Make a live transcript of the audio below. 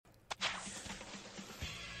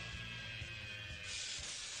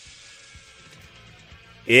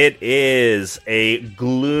It is a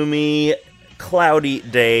gloomy, cloudy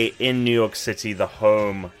day in New York City, the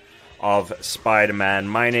home of Spider-Man.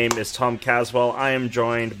 My name is Tom Caswell. I am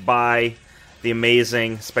joined by the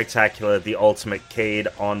amazing, spectacular, the ultimate Cade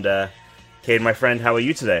Onda. Cade, my friend, how are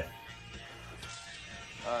you today?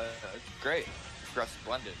 Great.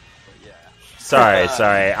 Splendid. But yeah. Sorry.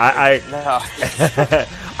 No.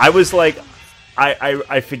 I was like,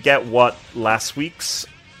 I forget what last week's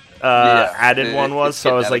added one was,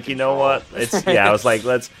 so I was like, you know what? I was like,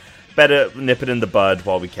 let's better nip it in the bud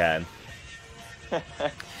while we can.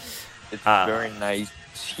 It's very nice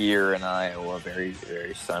here in Iowa. Very,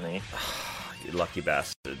 very sunny. You lucky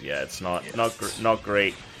bastard. Yeah, it's not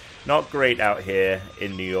great. Not great out here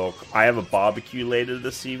in New York. I have a barbecue later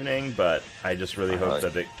this evening, but I just really hope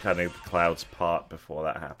that it kind of clouds part before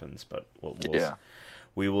that happens. But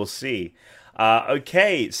we will see.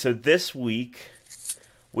 Okay, so this week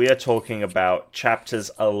we are talking about chapters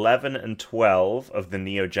 11 and 12 of the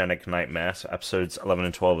Neogenic Nightmare, so episodes 11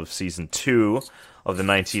 and 12 of season 2 of the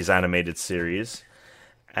 90s animated series.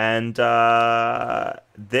 And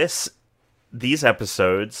these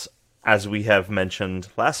episodes, as we have mentioned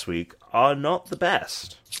last week, are not the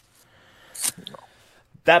best.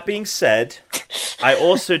 That being said, I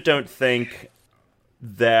also don't think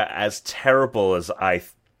they're as terrible as I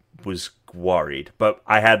was worried, but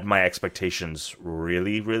I had my expectations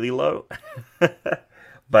really, really low.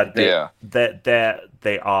 But they are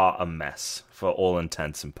a mess for all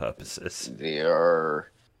intents and purposes. They are.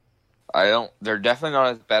 They're definitely not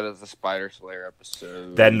as bad as the Spider Slayer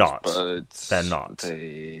episode. They're not. But they're not.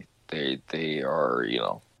 They are,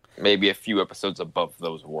 maybe a few episodes above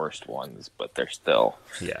those worst ones, but they're still.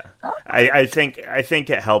 Yeah, I think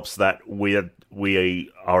it helps that we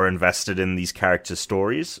are invested in these characters'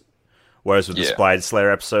 stories, whereas with the Spider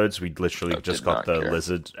Slayer episodes, we literally just got the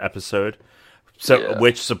Lizard episode. So,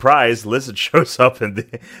 which surprise, Lizard shows up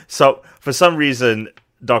so for some reason,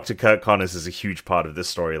 Dr. Kirk Connors is a huge part of this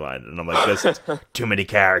storyline, and I'm like, there's too many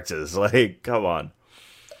characters. Like, come on.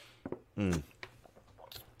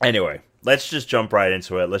 Anyway, let's just jump right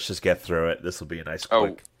into it. Let's just get through it. This will be a nice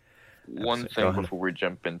quick one thing before we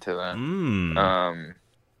jump into that.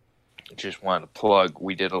 Just wanted to plug.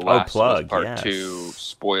 We did a Last of Us Part 2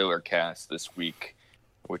 spoiler cast this week,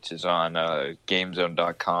 which is on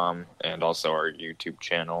GameZone.com and also our YouTube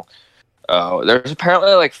channel. There's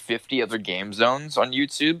apparently like 50 other game zones on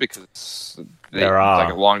YouTube because like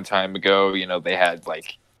a long time ago, they had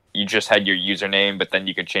like you just had your username, but then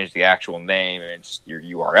you could change the actual name and it's your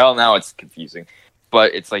URL. Now it's confusing,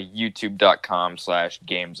 but it's like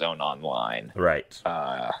youtube.com/GameZoneOnline. Right.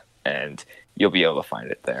 And you'll be able to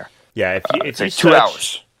find it there. Yeah, if you like 2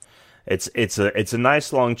 hours. It's a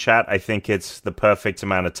nice long chat. I think it's the perfect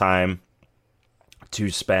amount of time to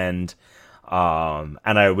spend. And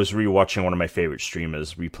I was rewatching one of my favorite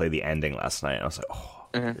streamers replay the ending last night. And I was like,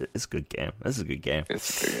 it's a good game. This is a good game.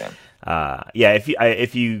 It's a good game.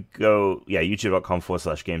 If you go,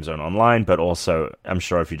 youtube.com/GameZoneOnline, but also I'm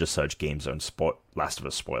sure if you just search GameZone Last of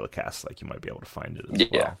Us spoiler cast, like you might be able to find it as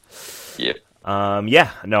well.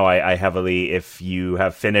 I heavily, if you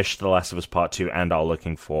have finished The Last of Us Part 2 and are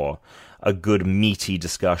looking for a good meaty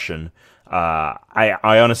discussion, I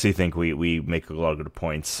honestly think we make a lot of good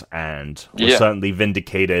points, and we're certainly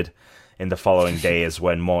vindicated in the following days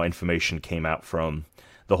when more information came out from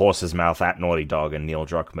the horse's mouth at Naughty Dog, and Neil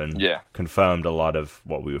Druckmann confirmed a lot of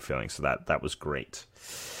what we were feeling, so that was great.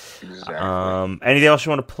 Exactly. Anything else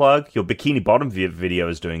you want to plug? Your Bikini Bottom video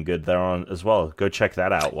is doing good there on as well. Go check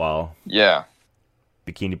that out.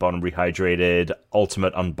 Bikini Bottom Rehydrated,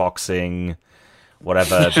 Ultimate Unboxing,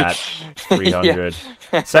 whatever that 300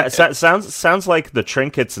 sounds like the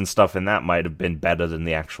trinkets and stuff in that might have been better than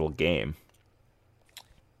the actual game.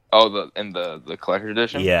 The collector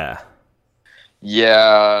edition?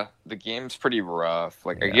 Yeah, the game's pretty rough.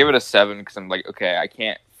 Like I give it a 7 because I'm like, okay, I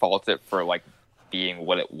can't fault it for like being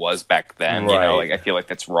what it was back then. Right. Like I feel like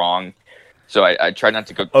that's wrong. So I try not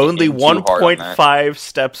to go only 1.5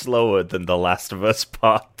 steps lower than The Last of Us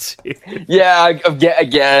Part 2.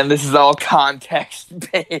 Again, this is all context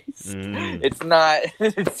based. It's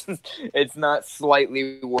not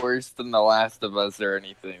slightly worse than The Last of Us or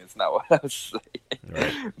anything. It's not what I was saying.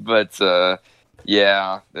 Right. But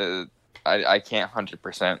I can't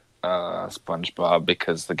 100% SpongeBob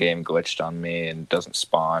because the game glitched on me and doesn't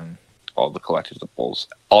spawn all the collectibles.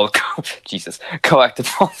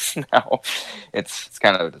 Collectibles now. It's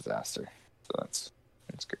kind of a disaster. So that's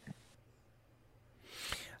great.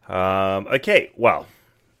 Okay, well,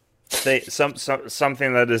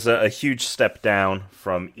 something that is a huge step down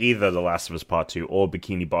from either The Last of Us Part 2 or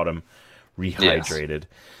Bikini Bottom Rehydrated.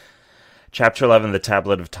 Chapter 11, The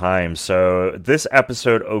Tablet of Time. So this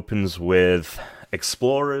episode opens with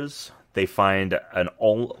explorers. They find an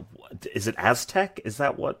old... Is it Aztec? Is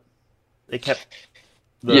that what they kept...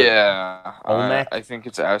 Yeah. I think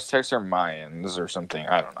it's Aztecs or Mayans or something.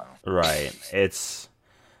 I don't know. Right. It's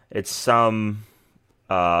some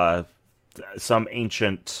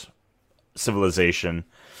ancient civilization.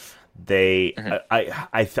 They,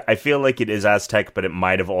 I feel like it is Aztec, but it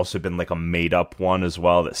might have also been like a made up one as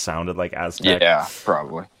well that sounded like Aztec. Yeah,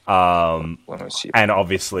 probably. Let me see. And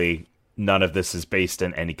obviously, none of this is based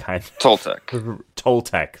in any kind of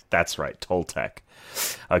Toltec. That's right, Toltec.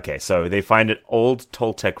 Okay, so they find old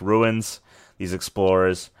Toltec ruins. These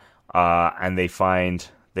explorers, and they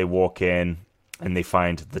walk in and they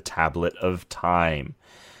find the Tablet of Time.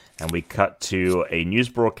 And we cut to a news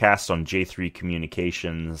broadcast on J3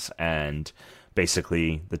 Communications, and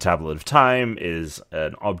basically the Tablet of Time is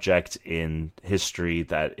an object in history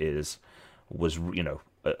that was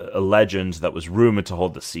a legend that was rumored to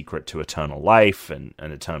hold the secret to eternal life and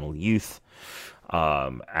eternal youth.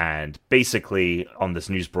 And basically on this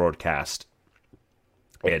news broadcast,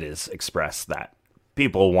 it is expressed that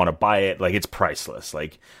people want to buy it. Like, it's priceless.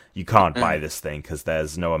 Like, you can't buy this thing because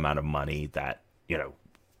there's no amount of money that,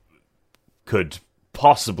 could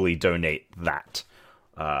possibly donate that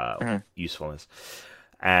usefulness.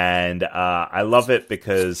 And I love it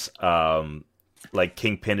because like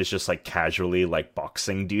Kingpin is just like casually like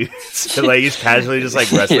boxing dudes. So, like, he's casually just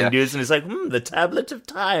like wrestling dudes, and he's like, the Tablet of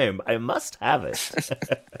Time, I must have it.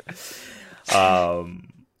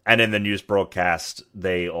 And in the news broadcast,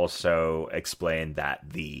 they also explain that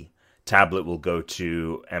the tablet will go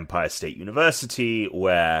to Empire State University,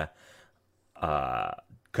 where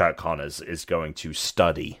Curt Connors is going to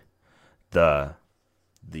study the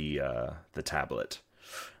tablet.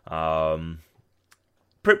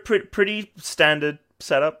 Pretty standard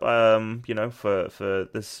setup, for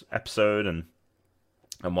this episode and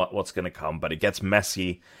what's going to come, but it gets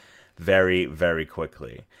messy very, very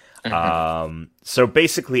quickly. So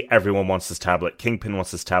basically, everyone wants this tablet. Kingpin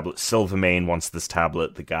wants this tablet. Silvermane wants this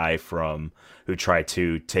tablet. The guy who tried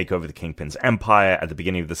to take over the Kingpin's empire at the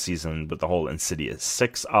beginning of the season with the whole Insidious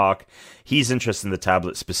 6 arc. He's interested in the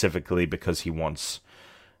tablet specifically because he wants,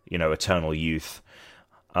 eternal youth.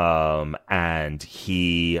 And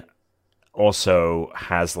he also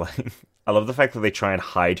has, like... I love the fact that they try and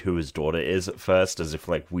hide who his daughter is at first, as if,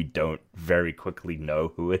 like, we don't very quickly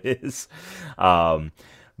know who it is.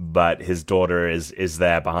 But his daughter is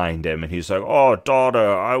there behind him, and he's like, "Oh,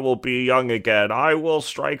 daughter, I will be young again. I will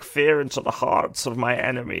strike fear into the hearts of my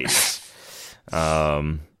enemies."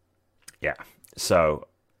 Yeah. So,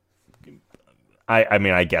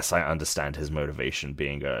 I guess I understand his motivation,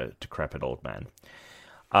 being a decrepit old man.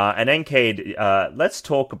 And Encade, let's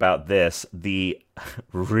talk about this. The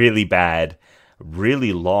really bad,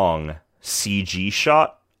 really long CG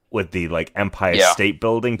shot with the, like, Empire State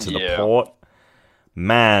Building to the port.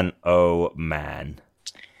 Man, oh man.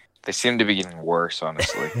 They seem to be getting worse,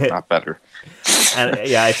 honestly, not better. And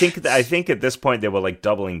I think at this point they were like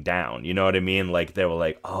doubling down. You know what I mean? Like, they were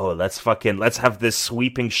like, "Oh, let's have this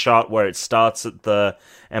sweeping shot where it starts at the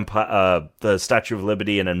Empire, the Statue of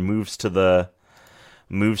Liberty, and then moves to the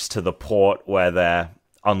port where they're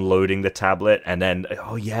unloading the tablet, and then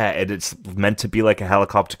it's meant to be like a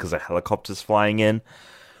helicopter because a helicopter's flying in."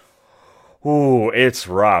 Ooh, it's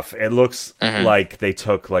rough. It looks like they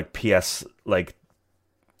took like the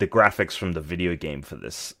graphics from the video game for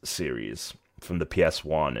this series from the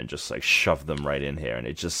PS1 and just like shoved them right in here, and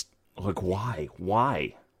it just like, why?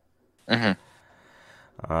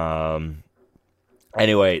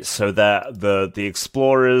 Anyway, so the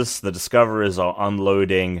explorers, the discoverers, are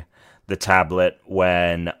unloading the tablet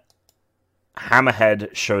when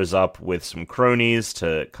Hammerhead shows up with some cronies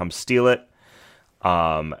to come steal it.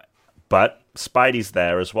 But Spidey's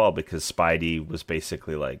there as well, because Spidey was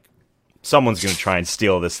basically like, someone's going to try and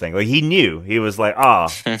steal this thing. Like, he knew. He was like,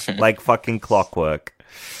 like fucking clockwork.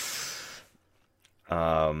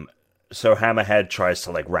 So Hammerhead tries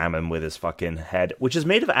to, like, ram him with his fucking head, which is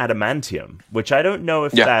made of adamantium, which I don't know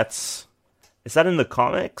if that's... Is that in the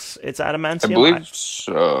comics? It's adamantium? I believe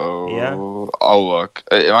so. Yeah? I'll look.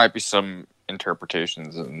 It might be some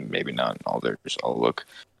interpretations and maybe not in all theirs. I'll look.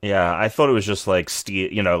 Yeah, I thought it was just like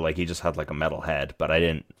steel, like he just had like a metal head, but I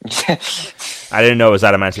didn't know it was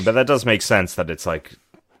adamantium, but that does make sense that it's like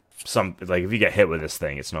if you get hit with this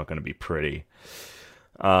thing, it's not going to be pretty.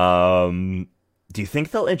 Do you think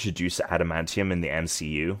they'll introduce adamantium in the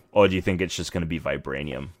MCU, or do you think it's just going to be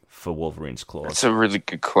vibranium for Wolverine's claws? That's a really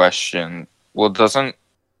good question. Well, doesn't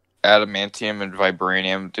adamantium and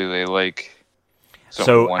vibranium, do they like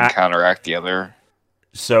one counteract the other?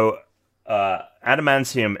 So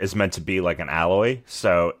adamantium is meant to be like an alloy,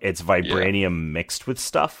 so it's vibranium mixed with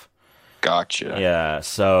stuff. Gotcha. Yeah,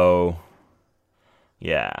 so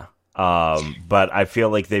yeah. But I feel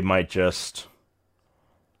like they might just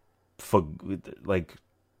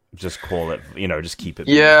just call it, just keep it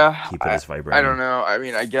as vibranium. I don't know. I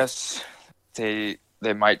mean, I guess they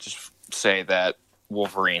might just say that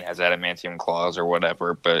Wolverine has adamantium claws or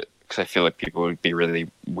whatever, but because I feel like people would be really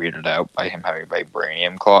weirded out by him having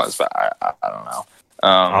vibranium claws, but I don't know.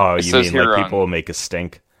 You mean like people will make a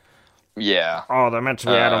stink? Yeah. Oh, they're meant to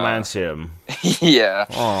be adamantium. Yeah.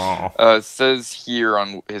 Oh. It says here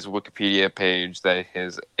on his Wikipedia page that he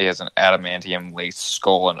has an adamantium laced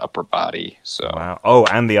skull and upper body. So. Wow. Oh,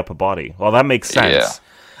 and the upper body. Well, that makes sense. Yeah.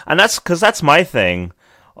 And that's because that's my thing.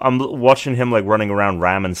 I'm watching him like running around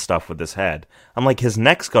ramming stuff with his head. I'm like, his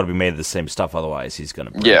neck's got to be made of the same stuff, otherwise he's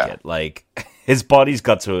gonna break it. Like, his body's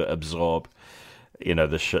got to absorb,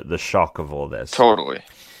 the shock of all this. Totally.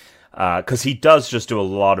 Because he does just do a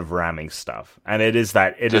lot of ramming stuff, and it is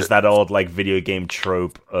that old like video game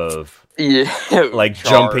trope of like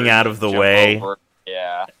jumping out of the way. Over.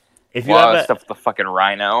 Yeah. If you have stuff with the fucking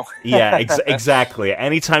rhino. Yeah, exactly.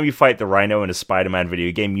 Anytime you fight the rhino in a Spider-Man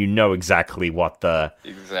video game, you know exactly what the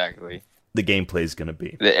gameplay is going to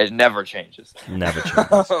be. It never changes. Never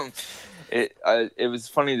changes. It was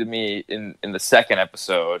funny to me in the second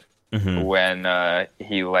episode when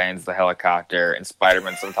he lands the helicopter and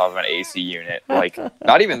Spider-Man's on top of an AC unit, like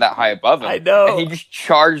not even that high above him. I know. And he just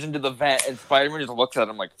charged into the vent, and Spider-Man just looks at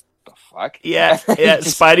him like, "The fuck?" Yeah.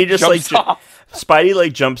 Spidey just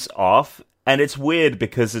Spidey jumps off, and it's weird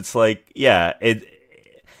because it's like,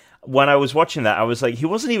 when I was watching that, I was like, he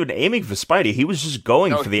wasn't even aiming for Spidey. He was just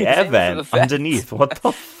going for the air vent underneath. What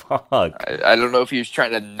the fuck? I don't know if he was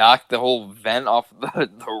trying to knock the whole vent off the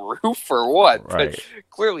roof or what, right. But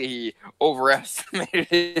clearly he overestimated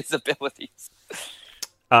his abilities.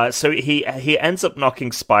 So he ends up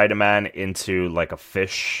knocking Spider-Man into like a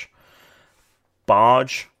fish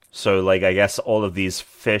barge. So like I guess all of these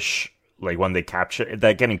fish, like when they capture,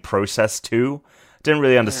 they're getting processed too. Didn't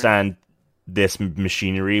really understand this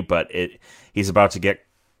machinery, but he's about to get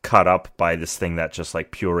cut up by this thing that just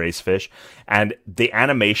like purees fish, and the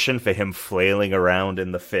animation for him flailing around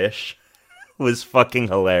in the fish was fucking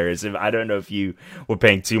hilarious. I don't know if you were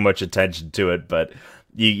paying too much attention to it, but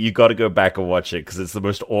you got to go back and watch it because it's the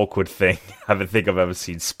most awkward thing I think I've ever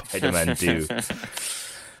seen Spider-Man do.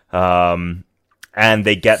 And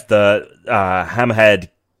they get the Hammerhead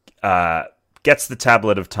gets the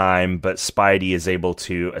tablet of time, but Spidey is able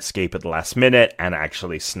to escape at the last minute and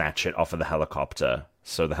actually snatch it off of the helicopter.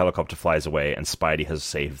 So the helicopter flies away, and Spidey has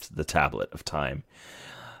saved the tablet of time.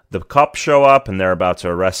 The cops show up, and they're about to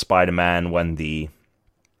arrest Spider-Man when the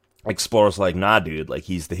explorer's like, nah, dude, like,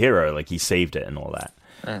 he's the hero, like, he saved it and all that.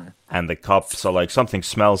 And the cops are like, something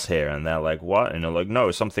smells here, and they're like, what? And they're like,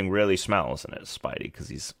 no, something really smells, and it's Spidey, because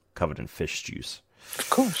he's covered in fish juice.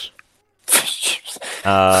 Of course. Fish juice.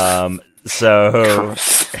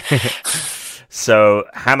 So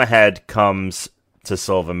Hammerhead comes to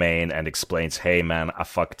Silvermane and explains, hey man, I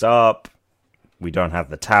fucked up, we don't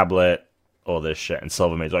have the tablet, all this shit. And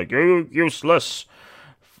Silvermane's like, you useless,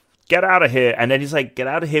 get out of here. And then he's like, get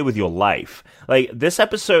out of here with your life. Like, this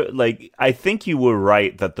episode, like, I think you were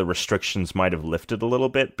right that the restrictions might have lifted a little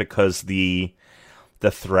bit, because the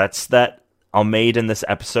threats that are made in this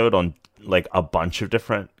episode on like a bunch of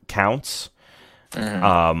different counts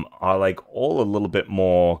are like all a little bit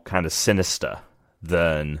more kind of sinister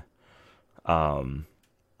than in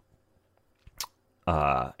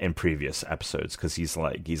previous episodes, because he's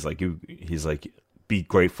like be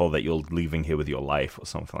grateful that you're leaving here with your life or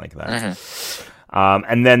something like that.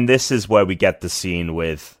 And then this is where we get the scene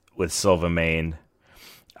with Silvermane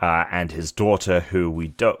and his daughter, who we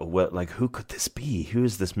don't, like, who could this be? Who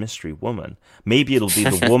is this mystery woman? Maybe it'll be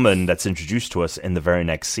the woman that's introduced to us in the very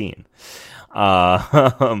next scene.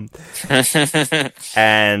 And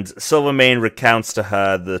Silvermane recounts to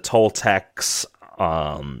her the Toltecs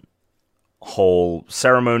whole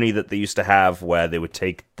ceremony that they used to have, where they would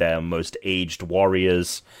take their most aged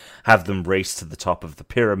warriors, have them race to the top of the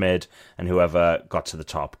pyramid, and whoever got to the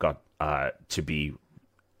top got to be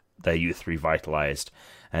their youth revitalized.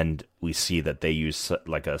 And we see that they use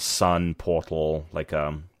like a sun portal, like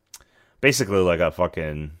basically like a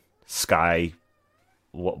fucking sky.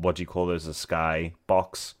 What do you call those? A sky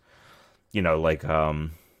box, like to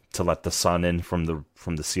let the sun in from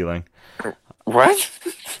the ceiling. What?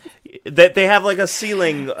 They have like a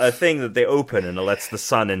ceiling thing that they open, and it lets the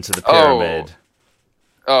sun into the pyramid.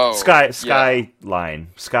 Sky line.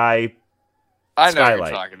 Sky. I know Skylight. what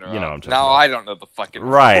you're talking about. You know what I'm talking now about. I don't know the fucking...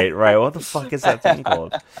 Right. What the fuck is that thing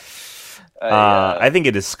called? I think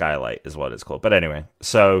it is Skylight is what it's called. But anyway,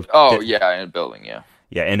 so... yeah, in a building, yeah.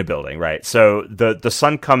 Yeah, in a building, right. So the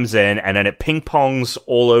sun comes in, and then it ping-pongs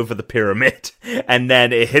all over the pyramid, and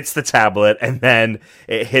then it hits the tablet, and then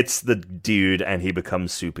it hits the dude, and he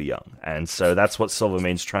becomes super young. And so that's what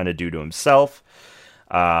Silvermane's trying to do to himself.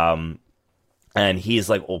 And he's,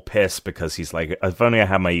 like, all pissed because he's like, if only I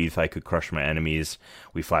had my youth, I could crush my enemies.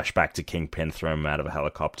 We flash back to Kingpin, throw him out of a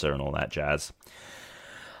helicopter and all that jazz.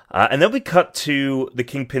 And then we cut to the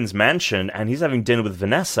Kingpin's mansion, and he's having dinner with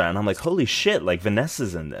Vanessa, and I'm like, holy shit, like,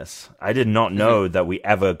 Vanessa's in this. I did not know that we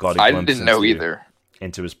ever got a glimpse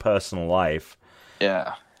into his personal life.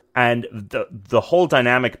 Yeah. And the whole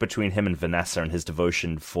dynamic between him and Vanessa and his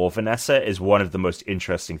devotion for Vanessa is one of the most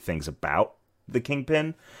interesting things about the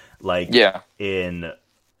Kingpin. Like, I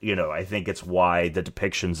think it's why the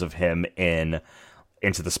depictions of him in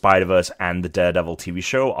Into the Spider-Verse and the Daredevil TV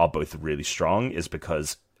show are both really strong, is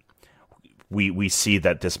because we see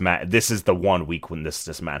that this is the one weakness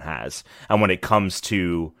this man has. And when it comes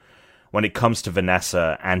to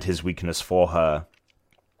Vanessa and his weakness for her,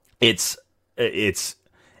 it's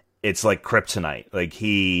like kryptonite. Like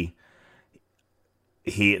he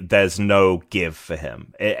there's no give for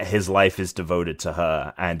him. His life is devoted to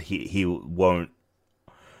her, and he won't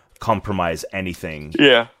compromise anything.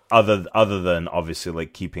 Yeah. Other than obviously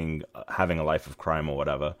like having a life of crime or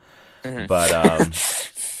whatever. Mm-hmm. But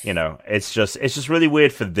it's just really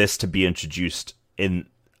weird for this to be introduced in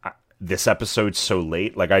this episode so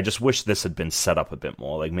late. Like, I just wish this had been set up a bit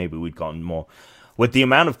more. Like, maybe we'd gotten more with the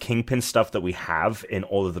amount of Kingpin stuff that we have in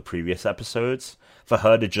all of the previous episodes. For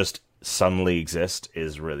her to just suddenly exist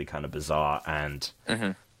is really kind of bizarre, and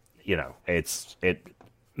it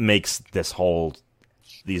makes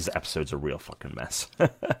these episodes a real fucking mess.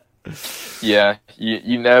 Yeah,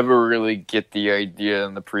 you never really get the idea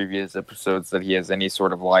in the previous episodes that he has any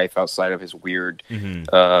sort of life outside of his weird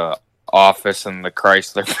office in the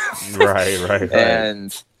Chrysler. right.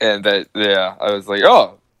 And that, yeah, I was like,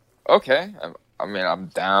 oh, okay. I'm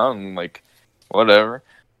down, like, whatever.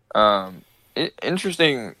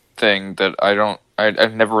 Interesting thing that I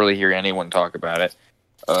never really hear anyone talk about it.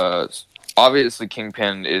 Obviously,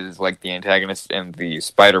 Kingpin is like the antagonist in the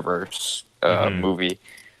Spider-Verse movie.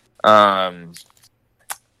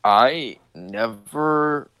 I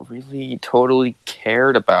never really totally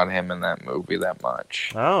cared about him in that movie that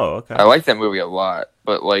much. Oh, okay. I like that movie a lot,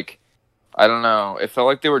 but like, I don't know. It felt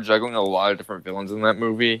like they were juggling a lot of different villains in that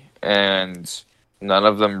movie, and none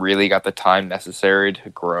of them really got the time necessary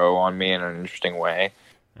to grow on me in an interesting way.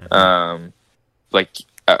 Mm-hmm. Like,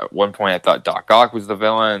 at one point I thought Doc Ock was the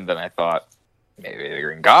villain, then I thought maybe the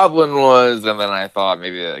Green Goblin was, and then I thought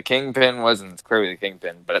maybe the Kingpin was, and it's clearly the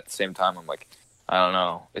Kingpin, but at the same time, I'm like, I don't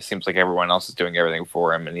know. It seems like everyone else is doing everything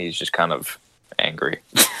for him, and he's just kind of angry.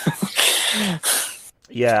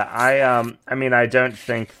 Yeah, I mean, I don't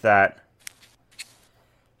think that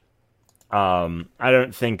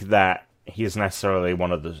he's necessarily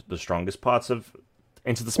one of the strongest parts of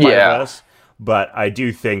Into the Spider-Verse, but I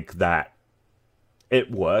do think that it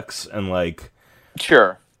works, and like,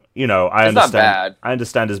 sure. I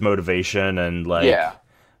understand his motivation, and like,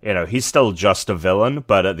 he's still just a villain,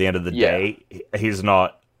 but at the end of the day, he's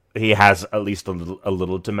not. He has at least a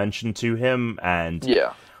little dimension to him, and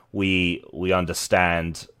we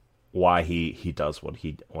understand why he does what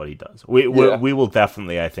he does. We will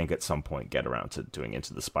definitely, I think, at some point get around to doing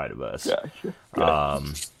Into the Spider-Verse. Yeah, sure.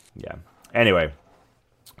 Anyway,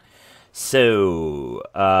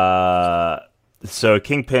 So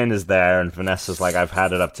Kingpin is there, and Vanessa's like, I've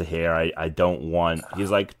had it up to here. I don't want... He's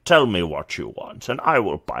like, tell me what you want, and I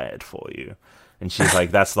will buy it for you. And she's like,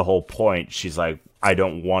 that's the whole point. She's like, I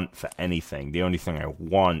don't want for anything. The only thing I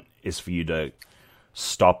want is for you to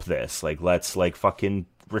stop this. Like, let's, like, fucking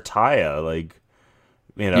retire. Like,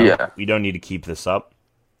 we don't need to keep this up.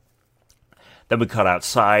 Then we cut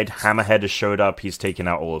outside. Hammerhead has showed up. He's taken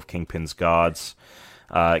out all of Kingpin's guards.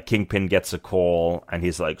 Kingpin gets a call, and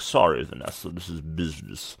he's like, sorry, Vanessa, this is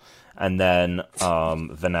business. And then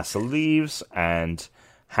Vanessa leaves, and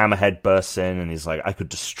Hammerhead bursts in, and he's like, I could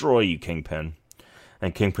destroy you, Kingpin.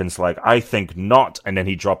 And Kingpin's like, I think not. And then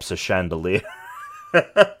he drops a chandelier.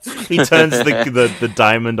 He turns the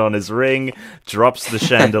diamond on his ring, drops the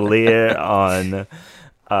chandelier on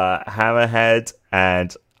Hammerhead,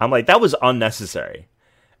 and I'm like, that was unnecessary.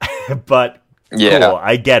 But cool,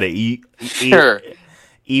 I get it. Sure.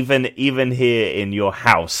 Even here in your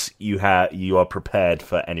house, you are prepared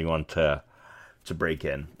for anyone to break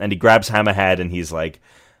in. And he grabs Hammerhead, and he's like,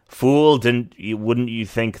 "Fool! Wouldn't you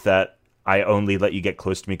think that I only let you get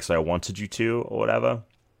close to me because I wanted you to, or whatever?"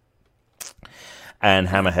 And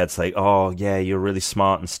Hammerhead's like, oh, yeah, you're really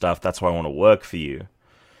smart and stuff. That's why I want to work for you.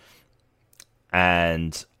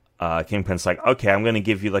 And Kingpin's like, okay, I'm going to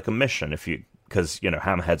give you, like, a mission if you... Because,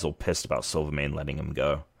 Hammerhead's all pissed about Silvermane letting him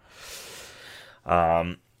go.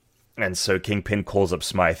 And so Kingpin calls up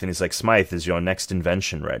Smythe, and he's like, Smythe, is your next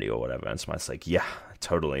invention ready or whatever? And Smythe's like, yeah,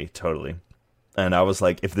 totally. And I was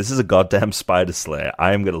like, if this is a goddamn Spider Slayer,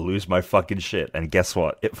 I am going to lose my fucking shit. And guess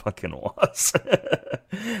what? It fucking was.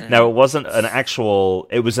 Now, it wasn't an actual...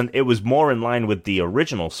 It was more in line with the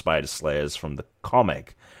original Spider Slayers from the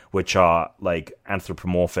comic, which are, like,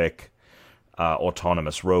 anthropomorphic,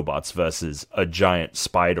 autonomous robots versus a giant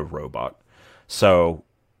spider robot. So...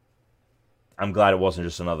 I'm glad it wasn't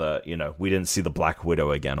just another, we didn't see the Black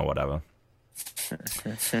Widow again or whatever.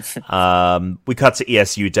 We cut to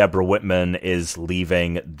ESU. Deborah Whitman is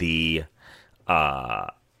leaving the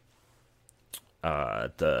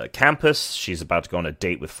campus. She's about to go on a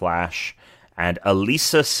date with Flash. And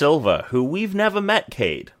Elisa Silva, who we've never met,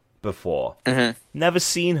 Cade, before. Mm-hmm. Never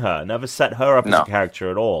seen her. Never set her up as a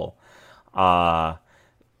character at all. That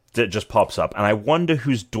just pops up. And I wonder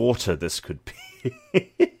whose daughter this could be.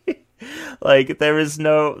 Like, there is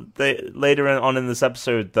no... later on in this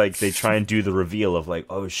episode, like, they try and do the reveal of, like,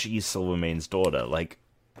 oh, she's Silvermane's daughter. Like,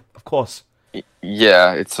 of course.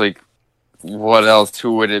 Yeah, it's like, what else?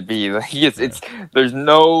 Who would it be? Like, it's there's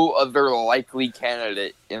no other likely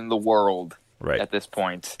candidate in the world at this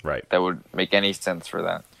point that would make any sense for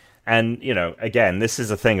that. And, again, this is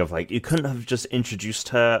a thing of, like, you couldn't have just introduced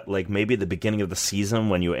her, like, maybe at the beginning of the season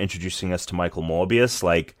when you were introducing us to Michael Morbius,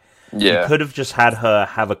 like... Yeah. You could have just had her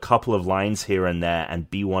have a couple of lines here and there and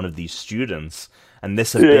be one of these students. And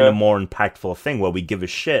this has been a more impactful thing where we give a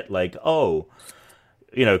shit, like, oh,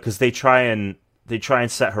 because they try and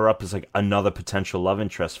set her up as, like, another potential love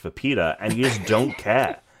interest for Peter, and you just don't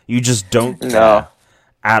care. You just don't care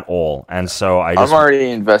at all. And so I'm already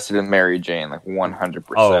invested in Mary Jane, like, 100%.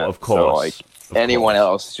 Oh, of course. So, like, anyone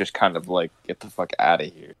else just kind of like get the fuck out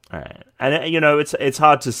of here. All right. And it's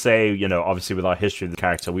hard to say, obviously with our history of the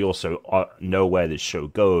character, we also know where this show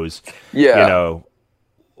goes. Yeah.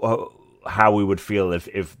 How we would feel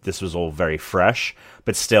if this was all very fresh,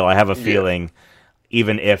 but still I have a feeling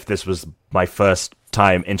even if this was my first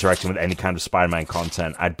time interacting with any kind of Spider-Man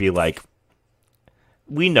content, I'd be like,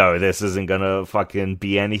 we know this isn't gonna fucking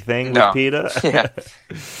be anything with Peter. Yeah.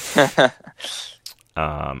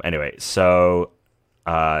 Anyway, so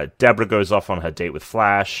Deborah goes off on her date with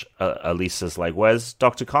Flash. Elisa's like, where's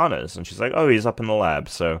Dr. Connors? And she's like, oh, he's up in the lab.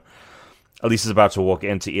 So Elisa's about to walk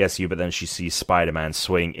into ESU, but then she sees Spider-Man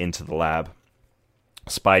swing into the lab.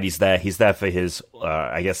 Spidey's there. He's there for his,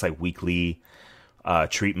 I guess, like weekly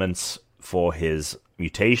treatments for his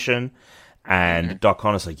mutation. And Doc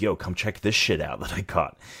Connors like, yo, come check this shit out that I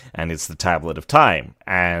got. And it's the Tablet of Time.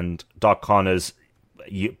 And Doc Connors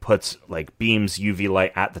puts like beams UV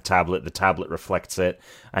light at the tablet reflects it,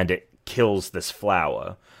 and it kills this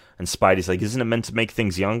flower. And Spidey's like, isn't it meant to make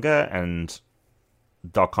things younger? And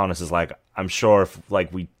Doc Connors is like, I'm sure if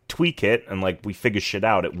like we tweak it and like we figure shit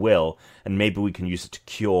out, it will, and maybe we can use it to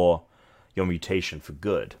cure your mutation for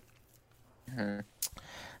good.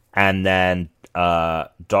 And then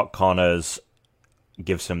Doc Connors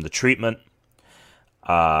gives him the treatment.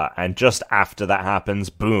 And just after that happens,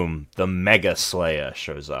 boom, the Mega Slayer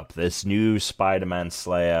shows up. This new Spider-Man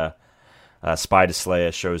Slayer, Spider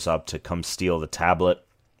Slayer shows up to come steal the tablet.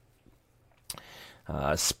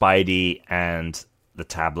 Spidey and the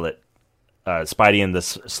tablet, Spidey and the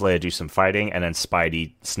Slayer do some fighting, and then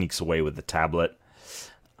Spidey sneaks away with the tablet.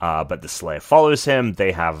 But the Slayer follows him.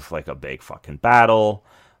 They have like a big fucking battle.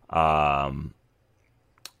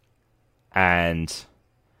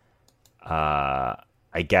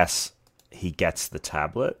 I guess he gets the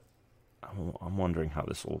tablet. I'm wondering how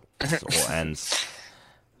this all ends.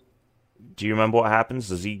 Do you remember what happens?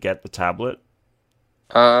 Does he get the tablet?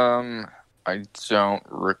 I don't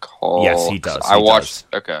recall. Yes, he does.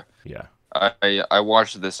 Okay. Yeah. I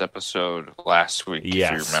watched this episode last week.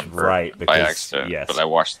 Yes, if you remember, right? By accident. Yes. But I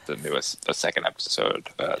watched the second episode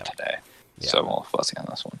today, so I'm all fussy on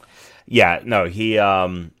this one. Yeah. No, he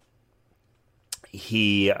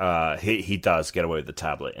does get away with the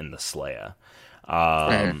tablet in the Slayer.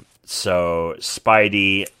 So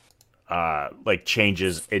Spidey like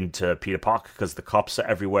changes into Peter Parker because the cops are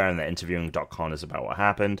everywhere and they're interviewing Doc Connors about what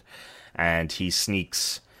happened, and he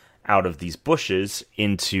sneaks out of these bushes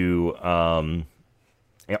into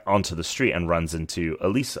onto the street and runs into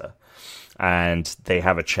Elisa, and they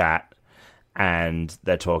have a chat, and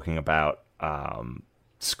they're talking about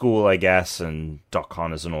school, I guess, and Doc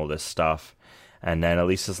Connors and all this stuff. And then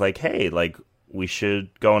Elisa's like, hey, like, we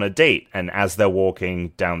should go on a date. And as they're walking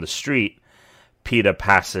down the street, Peter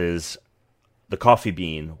passes the coffee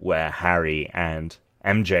bean where Harry and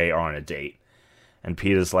MJ are on a date. And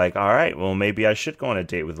Peter's like, all right, well, maybe I should go on a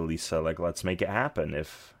date with Elisa. Like, let's make it happen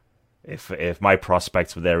if my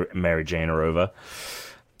prospects with their Mary Jane are over.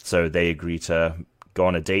 So they agree to go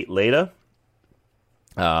on a date later.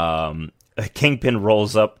 Kingpin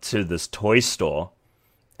rolls up to this toy store.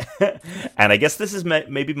 And I guess this is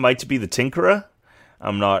maybe might be the Tinkerer.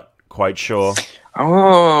 I'm not quite sure.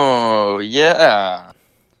 Oh, yeah.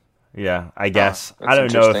 Yeah, I guess. I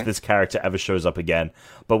don't know if this character ever shows up again,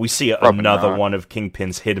 but we see another one of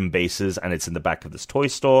Kingpin's hidden bases, and it's in the back of this toy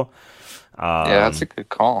store. Yeah, that's a good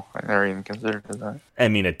call. I never even considered that. I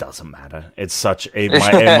mean, it doesn't matter. It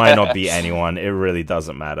might not be anyone. It really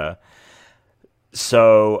doesn't matter.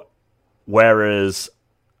 So, Smythe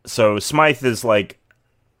is like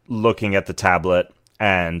looking at the tablet,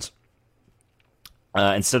 and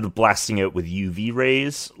instead of blasting it with UV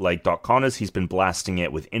rays like Doc Connors, he's been blasting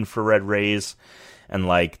it with infrared rays, and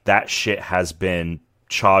like that shit has been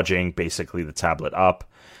charging basically the tablet up.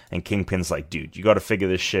 And Kingpin's like, dude, you got to figure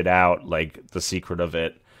this shit out, like the secret of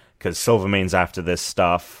it, because Silvermane's after this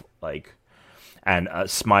stuff. Like, and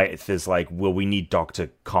Smythe is like, well, we need Dr.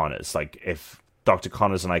 Connors. Like, if Dr.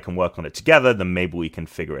 Connors and I can work on it together, then maybe we can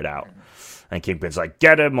figure it out. And Kingpin's like,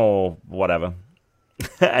 get him or whatever.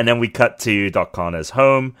 And then we cut to Doc Connors'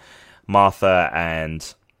 home. Martha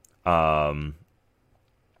and Doc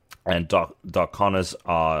Connors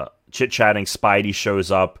are chit-chatting. Spidey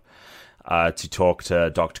shows up to talk to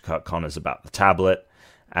Dr. Kirk Connors about the tablet.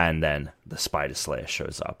 And then the Spider Slayer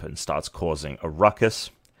shows up and starts causing a ruckus.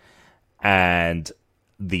 And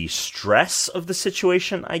the stress of the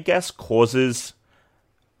situation, I guess, causes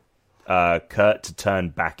Kurt to turn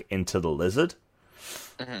back into the Lizard.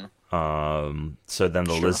 Mm-hmm. So then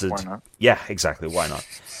the Lizard... Why not? Yeah, exactly. Why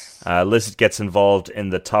not? Lizard gets involved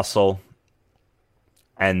in the tussle.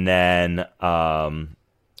 And then I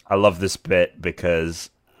love this bit because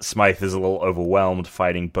Smythe is a little overwhelmed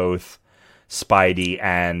fighting both Spidey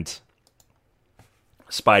and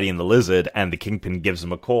the Lizard, and the Kingpin gives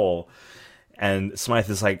him a call. And Smythe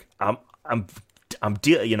is like, I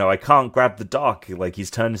can't grab the Doc. Like,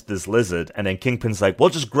 he's turned into this Lizard. And then Kingpin's like, well,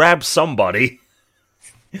 just grab somebody.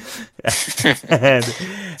 and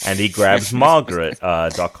he grabs Margaret,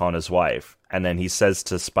 Doc Connor's wife. And then he says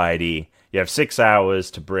to Spidey, you have 6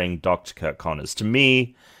 hours to bring Dr. Kirk Connors to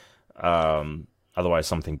me. Otherwise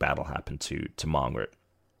something bad will happen to Margaret.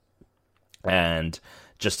 And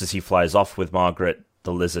just as he flies off with Margaret,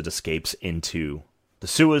 the Lizard escapes into the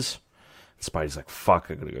sewers. Spidey's like, fuck,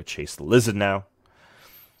 I gotta go chase the Lizard now.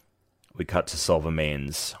 We cut to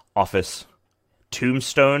Silvermane's office.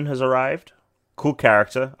 Tombstone has arrived. Cool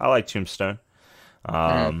character. I like Tombstone.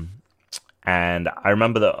 And I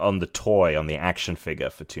remember that on the action figure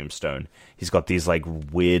for Tombstone, he's got these like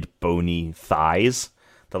weird bony thighs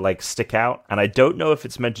that like stick out. And I don't know if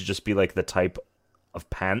it's meant to just be like the type of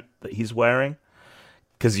pant that he's wearing.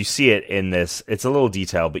 Because you see it in this, it's a little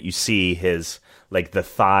detail, but you see his, like, the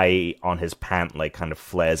thigh on his pant, like, kind of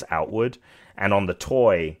flares outward. And on the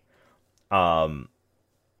toy, that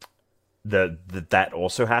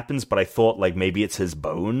also happens, but I thought, like, maybe it's his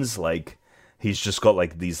bones, like, he's just got,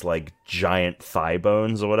 like, these, like, giant thigh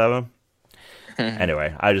bones or whatever.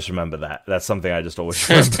 Anyway, I just remember that. That's something I just always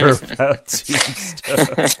remember about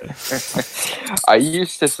Tombstone. I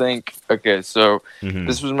used to think, okay, so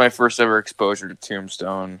this was my first ever exposure to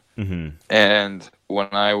Tombstone. Mm-hmm. And when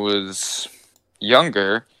I was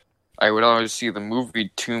younger, I would always see the movie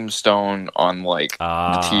Tombstone on, like,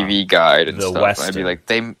 the TV guide and stuff. Western. And I'd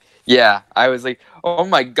be like, I was like, oh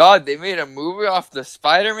my god, they made a movie off the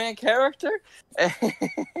Spider-Man character?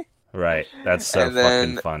 Right, that's so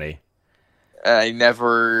fucking funny. I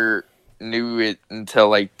never knew it until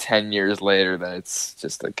like 10 years later that it's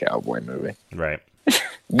just a cowboy movie. Right.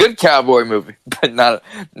 Good cowboy movie, but not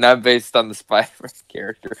based on the Spider-Man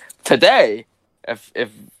character. Today, if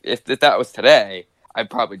that was today,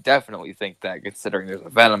 I'd probably definitely think that, considering there's a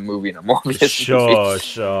Venom movie and a Morbius movie. Sure.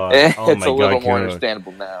 It's a little more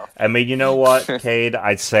understandable now. I mean, you know what, Cade?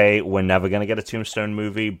 I'd say we're never going to get a Tombstone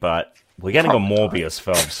movie, but we're getting a Morbius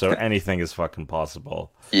film, so anything is fucking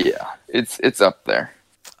possible. Yeah, it's up there.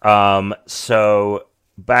 So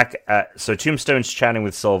Tombstone's chatting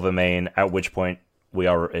with Silvermane, at which point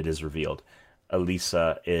it is revealed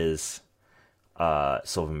Elisa is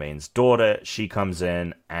Silvermane's daughter. She comes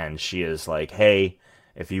in and she is like, hey,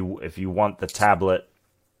 if you want the tablet,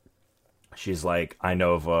 she's like, I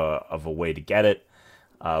know of a way to get it.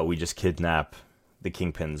 We just kidnap the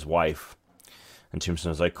Kingpin's wife. And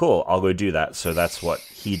Tombstone's like, cool, I'll go do that. So that's what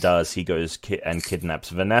he does. He goes and kidnaps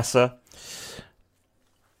Vanessa.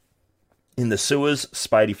 In the sewers,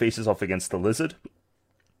 Spidey faces off against the Lizard.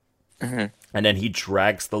 Mm-hmm. And then he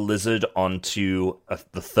drags the Lizard onto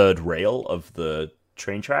the third rail of the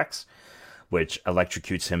train tracks, which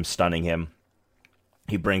electrocutes him, stunning him.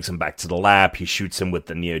 He brings him back to the lab. He shoots him with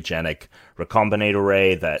the neogenic recombinator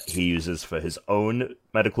ray that he uses for his own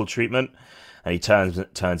medical treatment. And he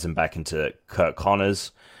turns him back into Curt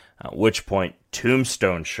Connors, at which point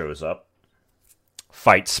Tombstone shows up,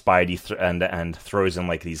 fights Spidey and throws in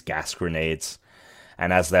like these gas grenades.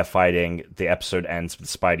 And as they're fighting, the episode ends with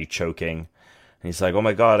Spidey choking. And he's like, oh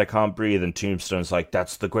my god, I can't breathe. And Tombstone's like,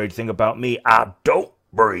 that's the great thing about me. I don't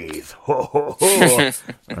breathe. Ho, ho, ho.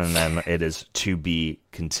 And then it is to be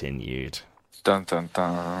continued. Dun, dun,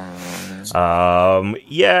 dun.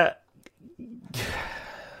 Yeah.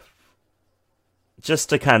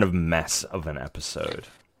 Just a kind of mess of an episode.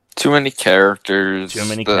 Too many characters.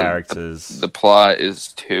 The plot is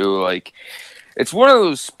too, like... It's one of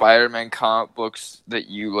those Spider-Man comic books that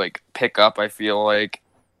you, like, pick up, I feel like,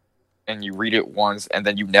 and you read it once, and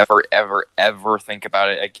then you never, ever, ever think about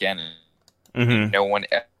it again. Mm-hmm. No one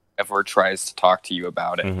ever tries to talk to you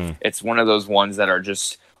about it. Mm-hmm. It's one of those ones that are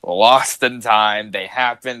just lost in time. They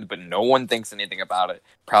happened, but no one thinks anything about it.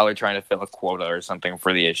 Probably trying to fill a quota or something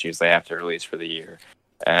for the issues they have to release for the year.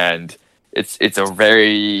 And it's a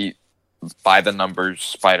very by-the-numbers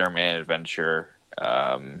Spider-Man adventure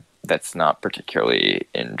that's not particularly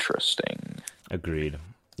interesting. Agreed.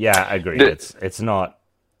 Yeah, agreed. It's not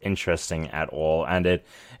interesting at all, and it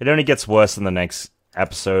only gets worse in the next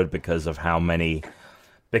episode because of how many...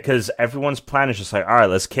 Because everyone's plan is just like, all right,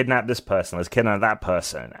 let's kidnap this person, let's kidnap that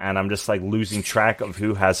person, and I'm just like losing track of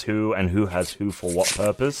who has who and who has who for what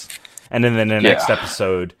purpose. And then in the next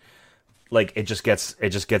episode, like it just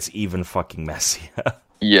gets even fucking messier.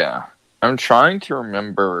 Yeah, I'm trying to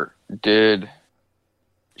remember. Did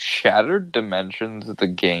Shattered Dimensions, the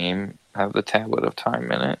game, have the Tablet of Time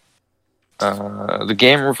in it? The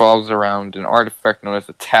game revolves around an artifact known as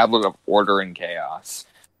the Tablet of Order and Chaos.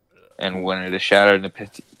 And when it is shattered into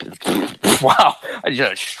wow, I just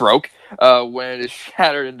had a stroke. When it is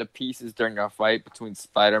shattered into pieces during a fight between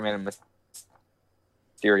Spider-Man and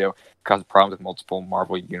Mysterio, it causes problems with multiple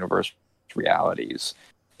Marvel Universe realities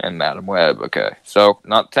and Madam Web. Okay, so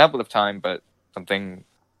not Tablet of Time, but something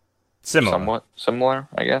somewhat similar,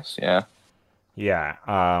 I guess. Yeah. Yeah.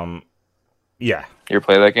 Yeah. You ever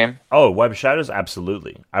play that game? Oh, Web of Shadows?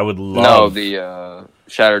 Absolutely. I would love... No, the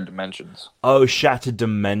Shattered Dimensions. Oh, Shattered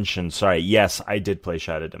Dimensions. Sorry. Yes, I did play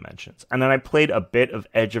Shattered Dimensions. And then I played a bit of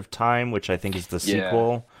Edge of Time, which I think is the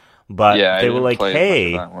sequel. But they were like,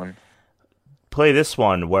 hey, play this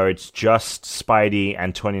one where it's just Spidey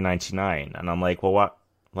and 2099. And I'm like, well, what?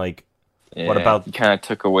 Like... Yeah, what about... You kind of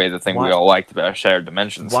took away the thing we all liked about Shattered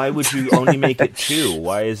Dimensions. Why would you only make it 2?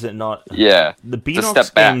 Why is it not... Yeah. The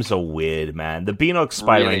Beanox games are weird, man. The Beanox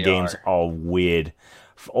Spider-Man games are weird.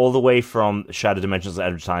 All the way from Shattered Dimensions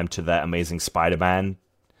at a time to that Amazing Spider-Man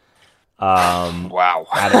wow.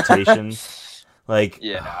 adaptation. Like,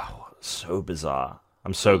 yeah. So bizarre.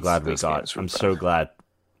 I'm so glad we got... I'm so glad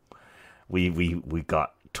we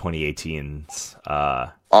got 2018's...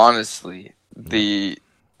 Honestly, The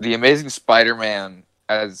Amazing Spider-Man,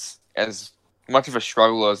 as much of a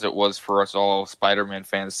struggle as it was for us all Spider-Man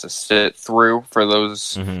fans to sit through for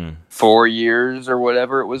those 4 years or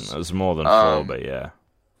whatever it was. It was more than 4, but yeah.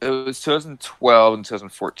 It was 2012 and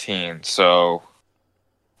 2014, so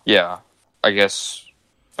yeah, I guess,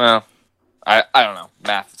 well, I don't know.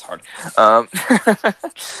 Math is hard.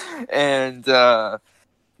 And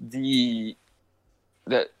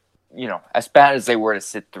you know, as bad as they were to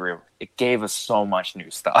sit through, it gave us so much new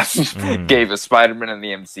stuff. It gave us Spider-Man in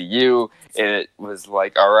the MCU. It was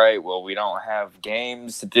like, all right, well, we don't have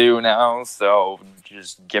games to do now, so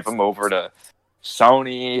just give them over to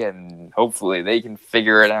Sony, and hopefully they can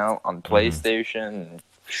figure it out on PlayStation.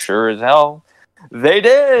 Sure as hell, they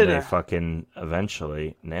did. They fucking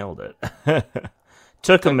eventually nailed it.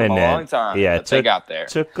 Took a minute. A long time. Yeah, they got there.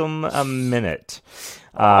 Took them a minute.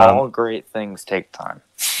 All great things take time.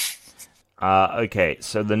 Okay,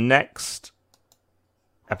 so the next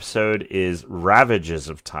episode is Ravages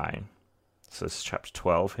of Time. So this is chapter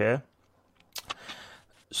 12 here.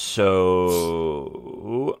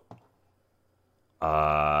 So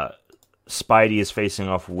Spidey is facing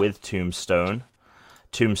off with Tombstone.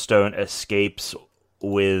 Tombstone escapes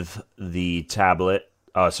with the tablet.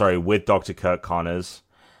 With Dr. Curt Connors.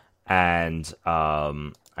 And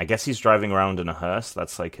I guess he's driving around in a hearse.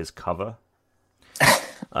 That's like his cover.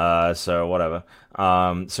 So whatever.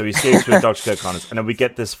 So he escapes with Dr. Curt Connors, and then we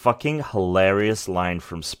get this fucking hilarious line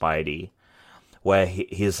from Spidey, where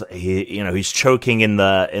he's choking in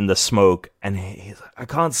the smoke, and he's like, I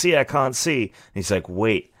can't see. And he's like,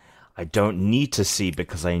 wait, I don't need to see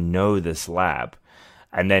because I know this lab.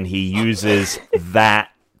 And then he uses that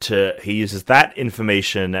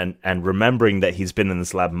information and remembering that he's been in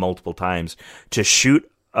this lab multiple times to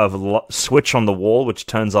shoot a switch on the wall, which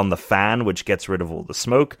turns on the fan, which gets rid of all the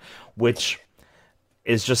smoke, which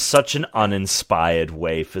is just such an uninspired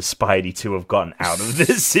way for Spidey to have gotten out of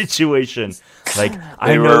this situation. Like,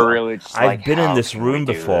 I know, really I've been in this room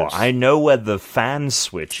before. I know where the fan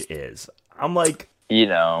switch is. I'm like,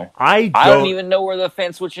 I don't even know where the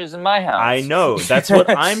fan switch is in my house. I know. That's what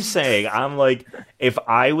I'm saying. I'm like, if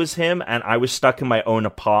I was him and I was stuck in my own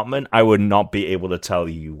apartment, I would not be able to tell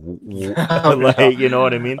you. Like, you know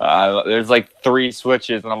what I mean? There's like 3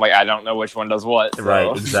 switches, and I'm like, I don't know which one does what. So. Right,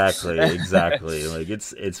 exactly. Like,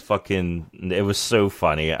 it's fucking... It was so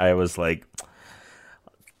funny. I was like...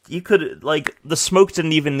 You could, like, the smoke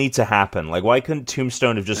didn't even need to happen. Like, why couldn't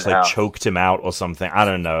Tombstone have just, like, choked him out or something? I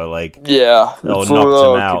don't know, like... Yeah. Or knocked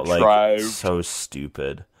him out, like, so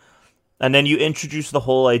stupid. And then you introduce the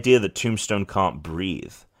whole idea that Tombstone can't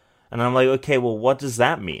breathe. And I'm like, okay, well, what does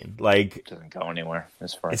that mean? Like... It doesn't go anywhere,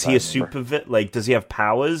 as far as Is he a super... Like, does he have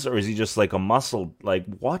powers, or is he just, like, a muscle? Like,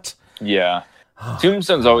 what? Yeah.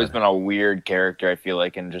 Tombstone's always been a weird character, I feel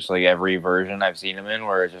like, in just, like, every version I've seen him in,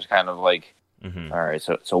 where it's just kind of, like... Mm-hmm. All right,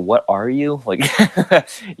 so what are you? Like,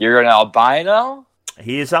 you're an albino?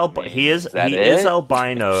 He is albino,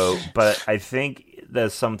 but I think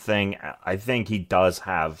there's something. I think he does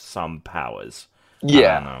have some powers.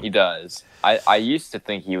 Yeah, he does. I used to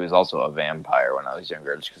think he was also a vampire when I was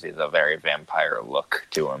younger, just because he has a very vampire look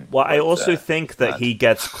to him. Well, I also think that he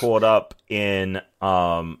gets caught up in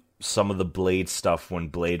some of the Blade stuff when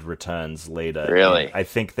Blade returns later. Really? I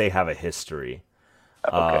think they have a history.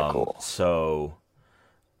 Okay, cool. So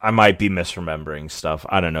I might be misremembering stuff.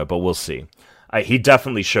 I don't know, but we'll see. He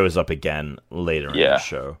definitely shows up again later in the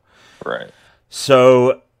show. Right.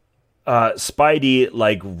 So Spidey,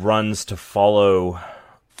 like, runs to follow,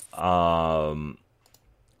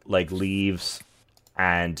 like, leaves,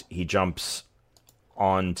 and he jumps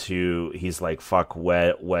onto... He's like, fuck,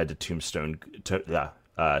 where did Tombstone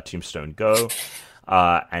go?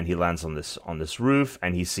 And he lands on this roof,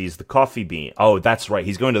 and he sees the Coffee Bean. Oh, that's right.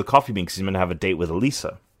 He's going to the Coffee Bean because he's going to have a date with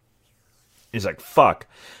Elisa. He's like, fuck.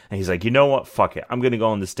 And he's like, you know what? Fuck it. I'm going to go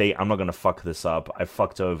on this date. I'm not going to fuck this up. I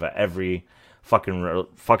fucked up every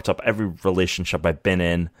relationship I've been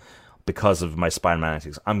in because of my Spider-Man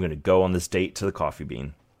antics. I'm going to go on this date to the Coffee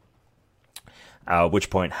Bean. At which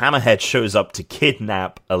point, Hammerhead shows up to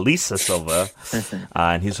kidnap Elisa Silver.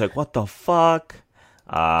 And he's like, what the fuck?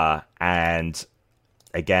 And...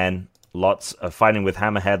 Again, lots of fighting with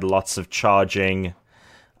Hammerhead, lots of charging,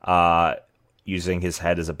 using his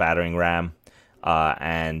head as a battering ram,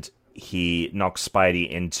 and he knocks Spidey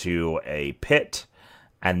into a pit,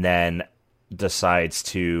 and then decides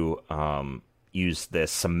to use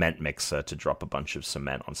this cement mixer to drop a bunch of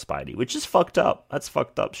cement on Spidey, which is fucked up. That's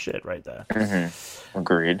fucked up shit right there. Mm-hmm.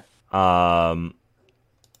 Agreed. And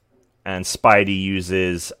Spidey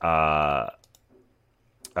uses...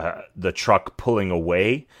 the truck pulling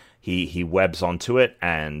away, he webs onto it,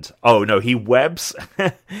 and he webs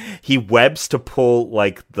he webs to pull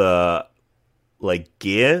like the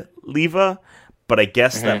gear lever, but I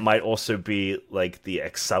guess that might also be like the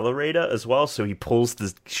accelerator as well. So he pulls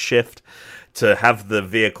the shift to have the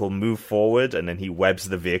vehicle move forward, and then he webs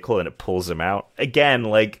the vehicle and it pulls him out. Again,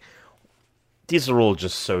 like, these are all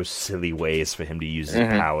just so silly ways for him to use his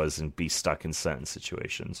powers and be stuck in certain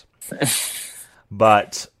situations.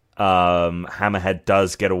 But Hammerhead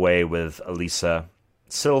does get away with Elisa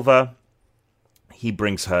Silver. He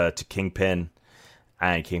brings her to Kingpin,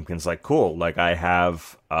 and Kingpin's like, cool, like, I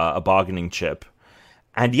have a bargaining chip.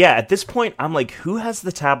 And yeah, at this point, I'm like, who has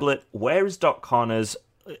the tablet? Where is Doc Connors?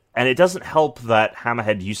 And it doesn't help that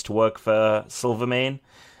Hammerhead used to work for Silvermane,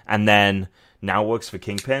 and then now works for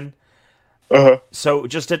Kingpin. So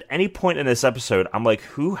just at any point in this episode, I'm like,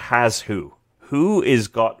 who has who? Who is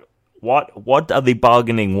got... What are they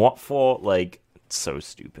bargaining what for? Like, it's so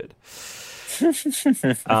stupid.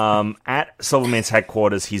 At Silvermane's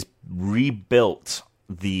headquarters, he's rebuilt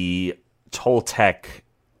the Toltec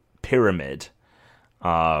pyramid,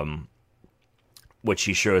 which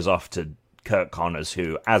he shows off to Kirk Connors,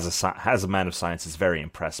 who, as a man of science, is very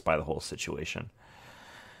impressed by the whole situation.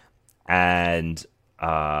 And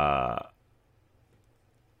I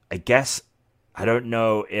guess, I don't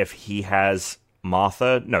know if he has...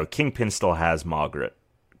 Martha? No, Kingpin still has Margaret,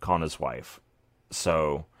 Connor's wife.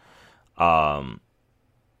 So,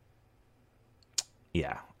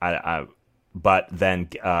 yeah, but then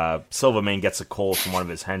Silvermane gets a call from one of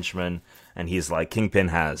his henchmen, and he's like, Kingpin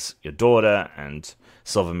has your daughter, and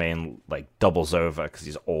Silvermane like doubles over because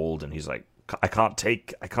he's old, and he's like, I can't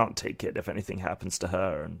take it if anything happens to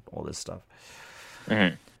her, and all this stuff.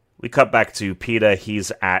 Mm-hmm. We cut back to Peter.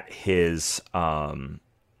 He's at his at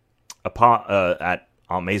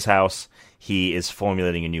Aunt May's house. He is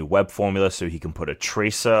formulating a new web formula so he can put a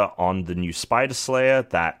tracer on the new Spider Slayer.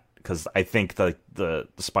 Because I think the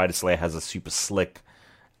Spider Slayer has a super slick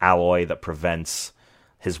alloy that prevents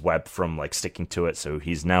his web from like sticking to it. So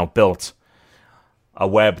he's now built a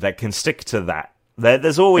web that can stick to that.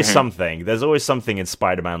 There's always something. There's always something in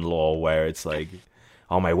Spider-Man lore where it's like,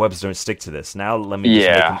 oh, my webs don't stick to this. Now let me just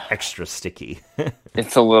make them extra sticky.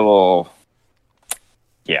 It's a little...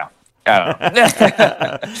 Yeah. I don't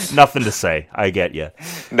know. Nothing to say. I get you.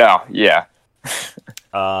 No, yeah.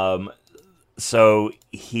 So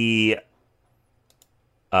he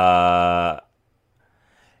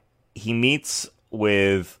meets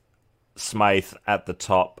with Smythe at the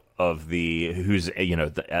top of the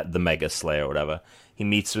Mega Slayer or whatever. He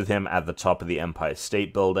meets with him at the top of the Empire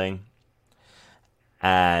State Building,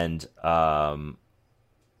 and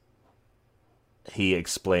he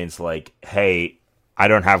explains like, "Hey, I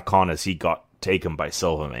don't have Connors. He got taken by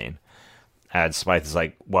Silvermane." And Smythe is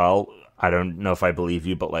like, "Well, I don't know if I believe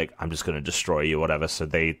you, but like, I'm just going to destroy you, whatever." So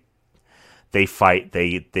they fight.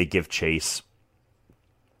 They give chase.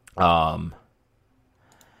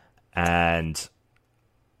 And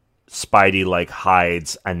Spidey like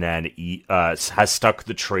hides and then has stuck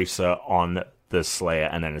the tracer on the Slayer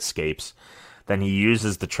and then escapes. Then he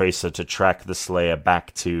uses the tracer to track the Slayer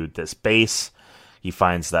back to this base. He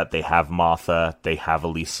finds that they have Martha, they have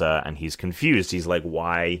Elisa, and he's confused. He's like,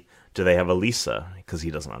 why do they have Elisa? Because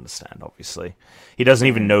he doesn't understand, obviously. He doesn't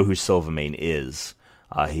even know who Silvermane is,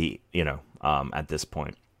 at this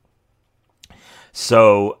point.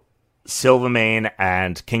 So Silvermane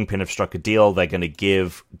and Kingpin have struck a deal. They're going to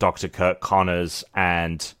give Dr. Curt Connors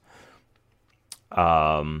and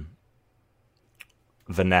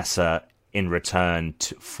Vanessa in return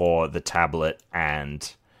for the tablet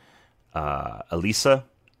and Elisa.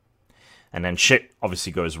 And then shit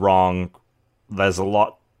obviously goes wrong. There's a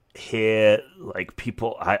lot here. Like,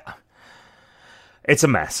 people... It's a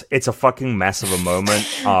mess. It's a fucking mess of a moment.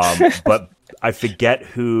 But I forget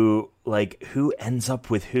who ends up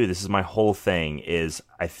with who. This is my whole thing, is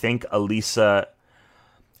I think Elisa...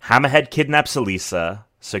 Hammerhead kidnaps Elisa,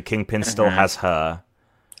 so Kingpin still has her.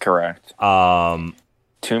 Correct.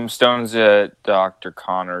 Tombstone's at Dr.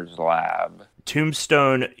 Connor's lab.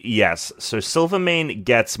 Tombstone, yes. So Silvermane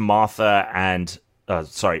gets Martha and...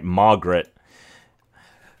 Margaret.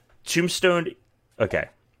 Tombstone... Okay.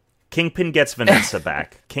 Kingpin gets Vanessa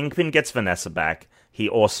back. He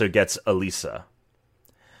also gets Elisa.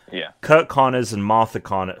 Yeah. Curt Connors and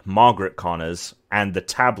Margaret Connors and the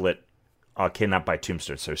tablet are kidnapped by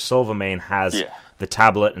Tombstone. So Silvermane has the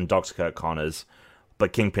tablet and Dr. Curt Connors,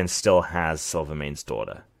 but Kingpin still has Silvermane's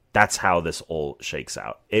daughter. That's how this all shakes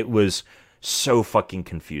out. It was so fucking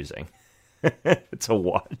confusing to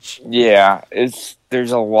watch. Yeah,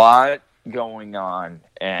 there's a lot going on,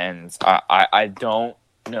 and I don't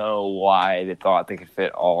know why they thought they could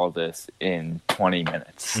fit all of this in 20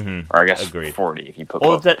 minutes. Or I guess 40 if you put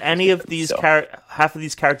or that any of these half of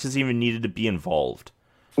these characters even needed to be involved.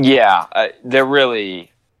 Yeah, they're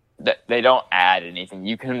really... They don't add anything.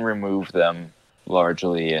 You can remove them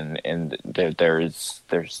largely, and there's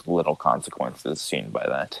little consequences seen by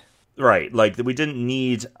that. Right, like, we didn't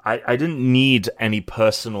need... I didn't need any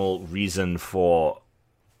personal reason for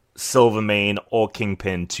Silvermane or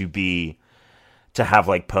Kingpin to have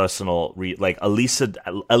like personal like Elisa,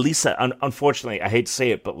 unfortunately, I hate to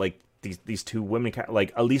say it, but like these two women,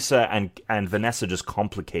 like Elisa and Vanessa, just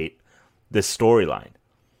complicate this storyline.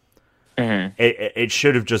 It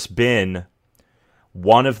should have just been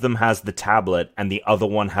one of them has the tablet and the other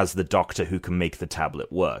one has the doctor who can make the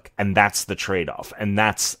tablet work, and that's the trade-off, and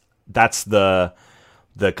that's the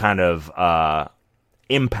kind of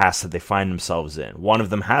impasse that they find themselves in. One of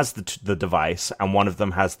them has the device, and one of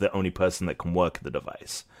them has the only person that can work the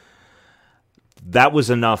device. That was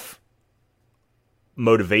enough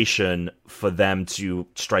motivation for them to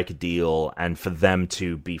strike a deal and for them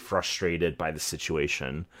to be frustrated by the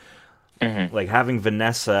situation. Like, having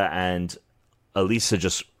Vanessa and Elisa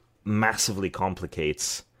just massively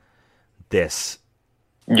complicates this.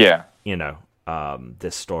 Yeah.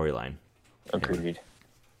 This storyline. Agreed.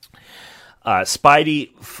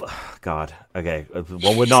 Spidey, God, okay.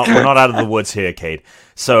 Well, we're not out of the woods here, Cade.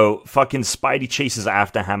 So fucking Spidey chases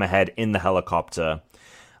after Hammerhead in the helicopter.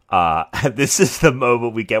 This is the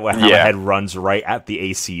moment we get where Hammerhead runs right at the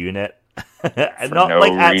AC unit. And not no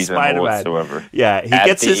like at reason Spider-Man whatsoever. Yeah, he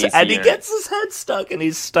gets his head stuck, and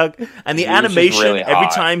he's stuck. And the animation really every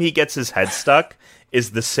time he gets his head stuck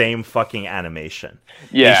is the same fucking animation.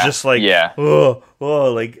 Yeah, he's just like, oh,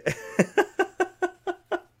 like,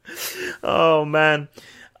 oh man,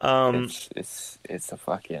 it's a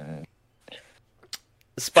fucking.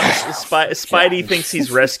 Spidey thinks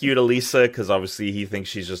he's rescued Elisa because obviously he thinks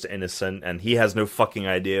she's just innocent, and he has no fucking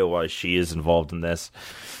idea why she is involved in this.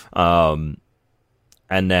 And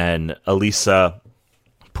then Elisa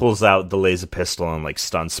pulls out the laser pistol and like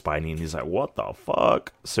stuns Spidey, and he's like, "What the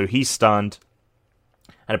fuck?" So he's stunned,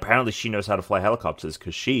 and apparently she knows how to fly helicopters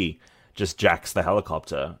because she just jacks the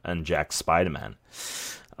helicopter and jacks Spider-Man.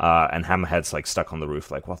 And Hammerhead's like stuck on the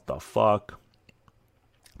roof, like, "What the fuck?"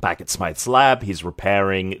 Back at Smythe's lab, he's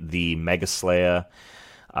repairing the Mega Slayer.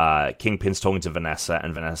 Kingpin's talking to Vanessa,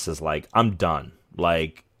 and Vanessa's like, "I'm done.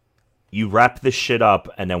 Like, you wrap this shit up,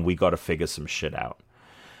 and then we gotta figure some shit out."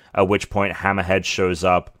 At which point, Hammerhead shows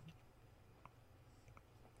up,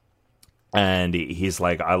 and he's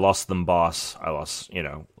like, "I lost them, boss. I lost, I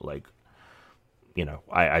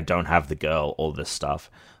don't have the girl, all this stuff."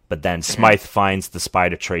 But then Smythe finds the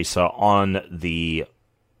Spider Tracer on the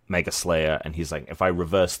Mega Slayer, and he's like, "If I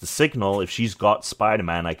reverse the signal, if she's got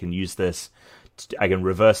Spider-Man, I can use this. I can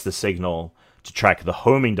reverse the signal to track the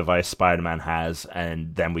homing device Spider-Man has,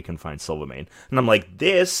 and then we can find Silvermane." And I'm like,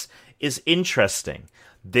 this is interesting.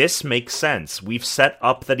 This makes sense. We've set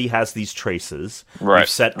up that he has these tracers. Right. We've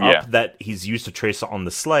set up that he's used a tracer on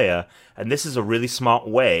the Slayer, and this is a really smart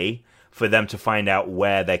way for them to find out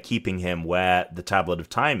where they're keeping him, where the Tablet of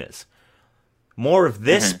Time is. More of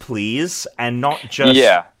this, please, and not just...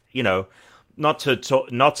 not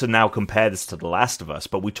to now compare this to The Last of Us,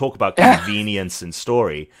 but we talk about convenience in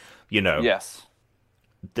story. Yes.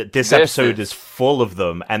 This episode is full of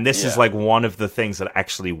them, and this is like one of the things that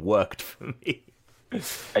actually worked for me.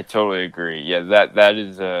 I totally agree. Yeah,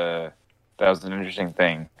 that was an interesting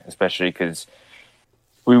thing, especially because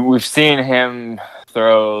we've seen him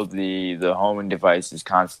throw the homing devices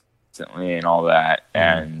constantly and all that,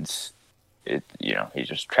 and he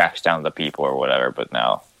just tracks down the people or whatever. But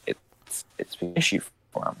now it's an issue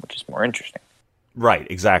for him, which is more interesting. Right,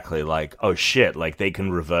 exactly. Like, oh shit, like they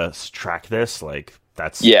can reverse track this. Like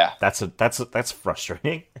that's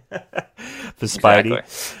frustrating for Spidey.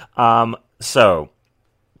 Exactly. So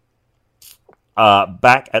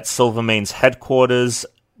back at Silvermane's headquarters,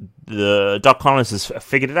 the Doc Connors has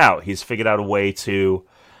figured it out. He's figured out a way to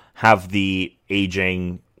have the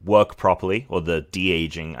aging work properly, or the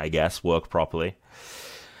de-aging, I guess, work properly.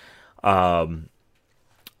 And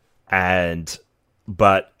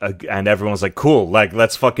everyone's like, "Cool, like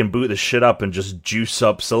let's fucking boot this shit up and just juice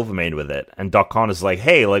up Silvermane with it." And Doc Connor's like,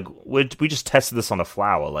 "Hey, like we just tested this on a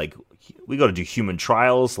flower. Like we got to do human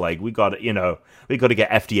trials. Like we got to get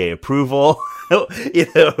FDA approval.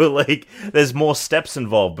 Like there's more steps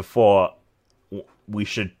involved before we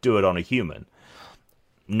should do it on a human."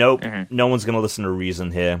 Nope, no one's gonna listen to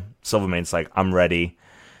reason here. Silvermane's like, "I'm ready,"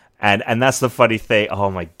 and that's the funny thing. Oh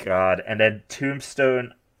my god! And then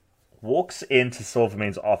Tombstone walks into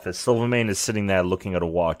Silvermane's office. Silvermane is sitting there looking at a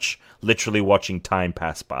watch, literally watching time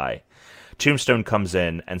pass by. Tombstone comes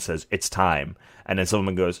in and says, "It's time," and then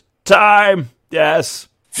Silvermane goes, "Time, yes,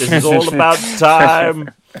 this is all about time.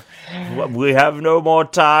 We have no more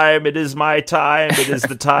time. It is my time. It is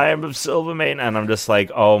the time of Silvermane." And I'm just like,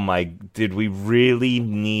 oh my, did we really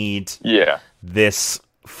need this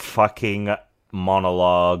fucking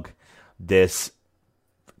monologue, this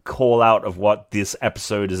call out of what this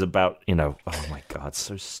episode is about? Oh my god,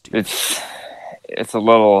 so stupid. It's a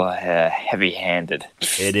little heavy-handed.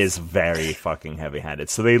 It is very fucking heavy-handed.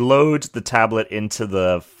 So they load the tablet into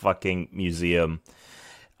the fucking museum,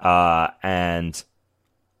 and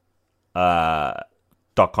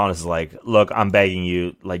Doc Connors is like, "Look, I'm begging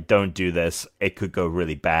you, like, don't do this. It could go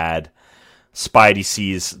really bad." Spidey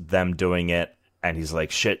sees them doing it, and he's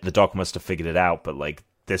like, "Shit, the Doc must have figured it out, but, like,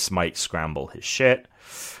 this might scramble his shit."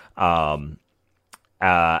 And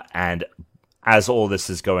as all this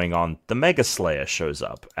is going on, the Mega Slayer shows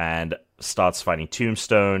up and starts fighting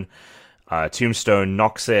Tombstone. Tombstone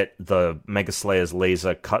knocks it. The Mega Slayer's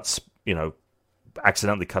laser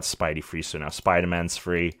accidentally cuts Spidey free, so now Spider-Man's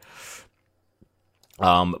free.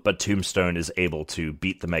 But Tombstone is able to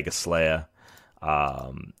beat the Mega Slayer.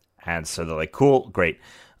 And so they're like, "Cool, great."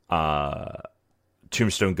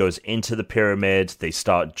 Tombstone goes into the pyramid. They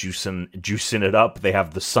start juicing it up. They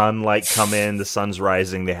have the sunlight come in. The sun's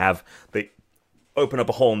rising. They open up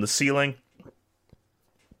a hole in the ceiling.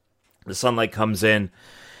 The sunlight comes in.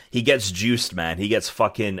 He gets juiced, man. He gets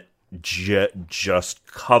fucking just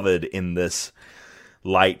covered in this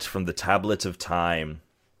light from the tablet of time,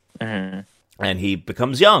 and he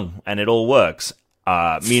becomes young, and it all works.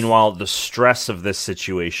 Meanwhile, the stress of this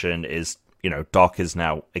situation is, Doc is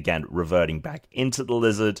now again reverting back into the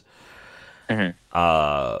lizard.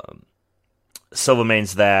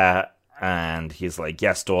 Silvermane's there, and he's like,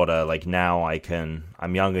 "Yes, daughter. Like now,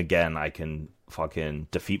 I'm young again. I can fucking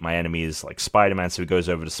defeat my enemies like Spider-Man." So he goes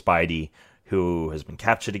over to Spidey, who has been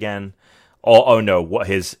captured again. Oh no,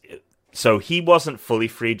 so he wasn't fully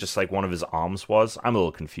free, just like one of his arms was. I'm a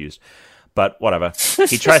little confused, but whatever.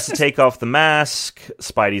 He tries to take off the mask,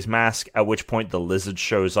 Spidey's mask, at which point the lizard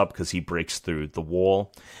shows up because he breaks through the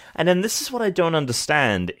wall. And then this is what I don't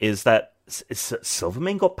understand, is that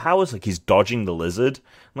Silvermane got powers, like he's dodging the lizard.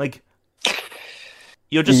 Like,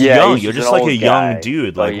 you're just young. You're just like a young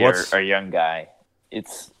dude. Like, what's a young guy?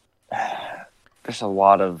 There's a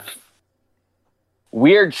lot of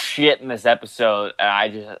weird shit in this episode,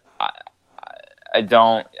 and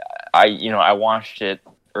I watched it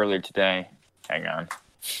earlier today. Hang on.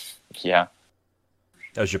 Yeah.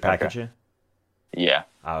 That was your package here? Yeah.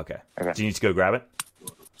 Oh, okay. Do you need to go grab it?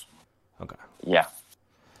 Okay. Yeah.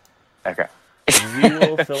 Okay. We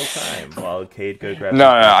will fill time while Cade go grab it. No,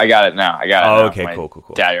 I got it now. Oh, okay,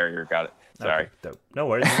 cool. Dad already got it. Sorry. Okay, no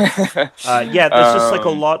worries. Yeah, there's just like a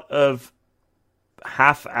lot of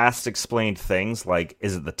half-assed explained things. Like,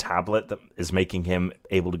 is it the tablet that is making him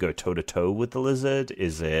able to go toe-to-toe with the lizard?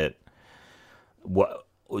 Is it... what?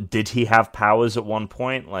 Did he have powers at one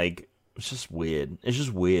point? Like, it's just weird.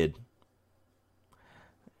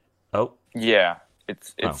 Oh. Yeah.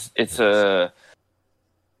 It's a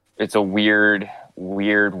weird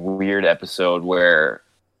episode where,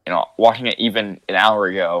 watching it even an hour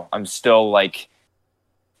ago, I'm still like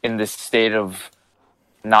in this state of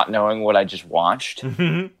not knowing what I just watched.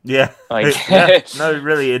 Yeah. Like, yeah. No,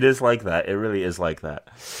 really, it is like that. It really is like that.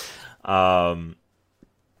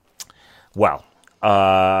 Well,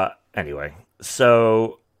 anyway,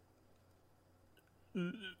 so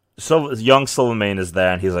young Silvermane is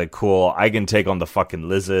there, and he's like, cool, I can take on the fucking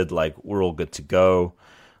lizard, like, we're all good to go.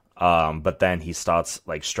 But then he starts,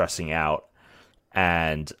 like, stressing out,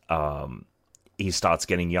 and he starts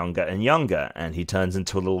getting younger and younger, and he turns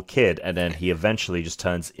into a little kid, and then he eventually just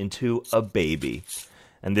turns into a baby.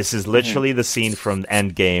 And this is literally the scene from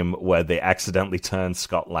Endgame where they accidentally turn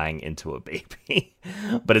Scott Lang into a baby.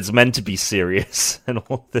 But it's meant to be serious and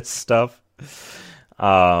all this stuff.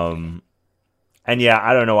 And yeah,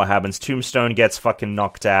 I don't know what happens. Tombstone gets fucking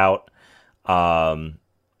knocked out. That's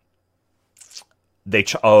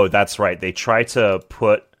right. They try to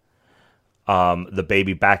put the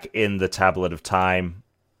baby back in the Tablet of Time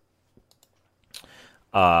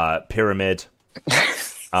pyramid.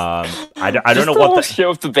 I don't know what the show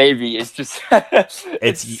of the baby is just. it's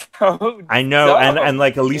so I know, and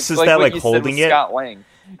like Elisa's there, like holding it. Scott Lang.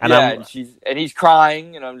 And and he's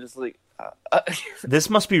crying, and I'm just like. This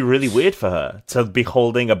must be really weird for her to be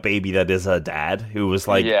holding a baby that is her dad, who was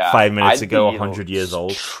like 5 minutes ago 100 years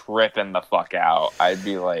old. Tripping the fuck out. I'd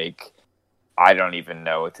be like, I don't even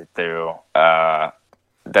know what to do.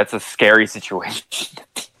 That's a scary situation.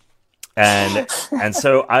 and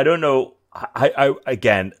so I don't know. I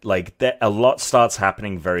again, like, a lot starts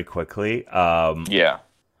happening very quickly. Yeah,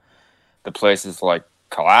 the place is like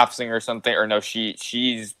collapsing or something, or no,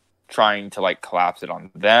 she's trying to like collapse it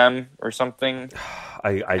on them or something.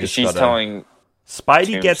 She's telling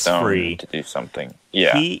Spidey Tombstone gets free to do something.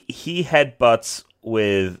 Yeah, he headbutts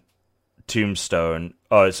with Tombstone.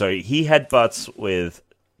 Oh, sorry, he headbutts with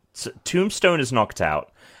Tombstone is knocked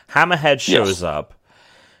out. Hammerhead shows up.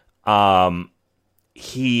 Hammerhead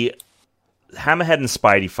and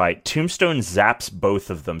Spidey fight. Tombstone zaps both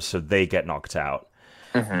of them, so they get knocked out.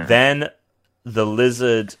 Then the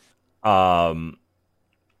lizard.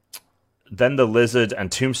 Then the lizard and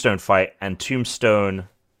Tombstone fight, and Tombstone...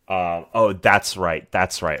 that's right.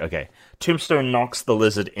 Okay. Tombstone knocks the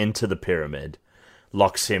lizard into the pyramid,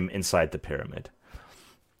 locks him inside the pyramid.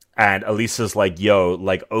 And Elisa's like, yo,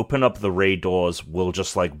 like, open up the ray doors, we'll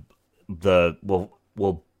just, like,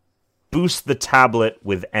 we'll boost the tablet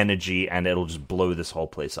with energy, and it'll just blow this whole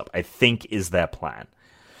place up, I think is their plan.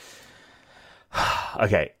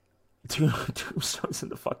 Okay. Tombstone's in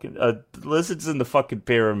the fucking... the lizard's in the fucking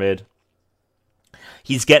pyramid.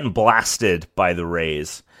 He's getting blasted by the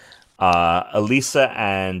rays. Elisa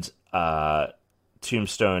and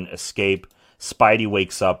Tombstone escape. Spidey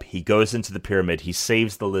wakes up. He goes into the pyramid. He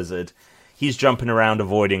saves the lizard. He's jumping around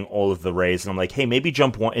avoiding all of the rays. And I'm like, hey, maybe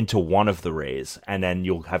jump into one of the rays, and then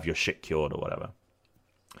you'll have your shit cured or whatever.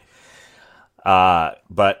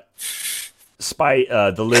 But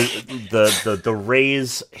the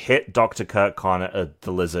rays hit Dr. Kurt Connor,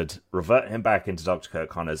 the lizard, revert him back into Dr. Kurt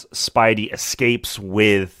Connor's. Spidey escapes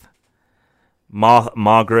with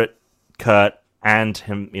Margaret, Kurt, and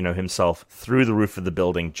himself through the roof of the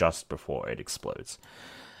building just before it explodes.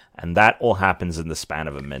 And that all happens in the span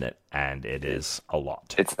of a minute, and it is a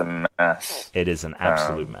lot. It's a mess. It is an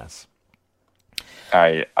absolute mess.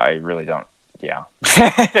 I really don't. Yeah.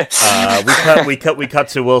 We cut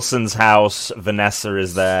to Wilson's house. Vanessa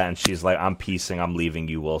is there, and she's like, "I'm peacing. I'm leaving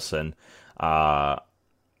you, Wilson." And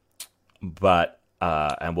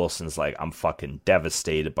Wilson's like, "I'm fucking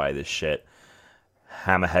devastated by this shit."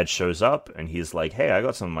 Hammerhead shows up, and he's like, "Hey, I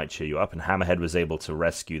got something that might cheer you up." And Hammerhead was able to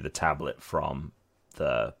rescue the tablet from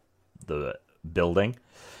the building.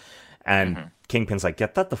 And Kingpin's like,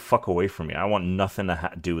 "Get that the fuck away from me. I want nothing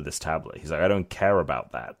to do with this tablet." He's like, "I don't care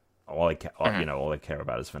about that. All I care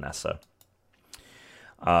about is Vanessa."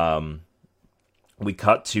 We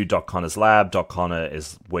cut to Doc Connor's lab. Doc Connor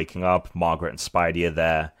is waking up. Margaret and Spidey are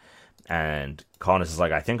there. And Connors is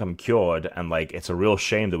like, "I think I'm cured." And like, it's a real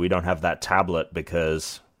shame that we don't have that tablet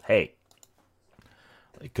because, hey,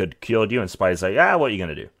 it could cured you. And Spidey's like, "Yeah, what are you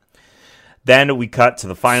going to do?" Then we cut to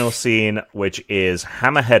the final scene, which is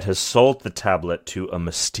Hammerhead has sold the tablet to a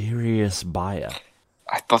mysterious buyer.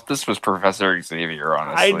 I thought this was Professor Xavier,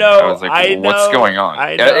 honestly. I know. I was like, what's going on?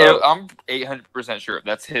 I know. I'm 800% sure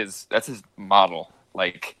that's his model.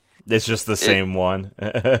 Like, it's just the same one.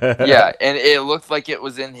 Yeah, and it looked like it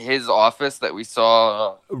was in his office that we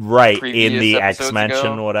saw right in the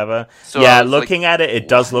X-Mansion or whatever. So yeah, looking at it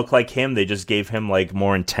does look like him. They just gave him like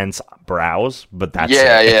more intense brows, but that's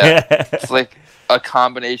it. It's like a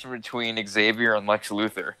combination between Xavier and Lex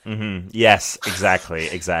Luthor. Mm-hmm. Yes,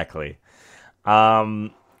 exactly.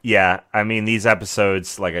 Yeah, I mean, these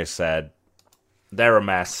episodes, like I said, they're a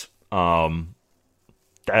mess. They're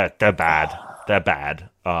bad. They're bad.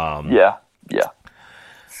 Yeah.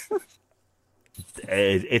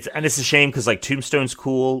 It's a shame because like Tombstone's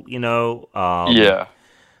cool, yeah.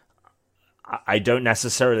 I don't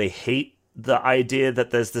necessarily hate the idea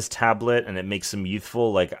that there's this tablet and it makes him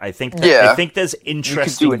youthful. Like I think there's interesting. You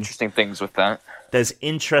could do interesting things with that. There's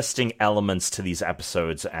interesting elements to these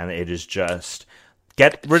episodes, and it is just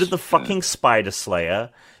get rid of the fucking Spider Slayer.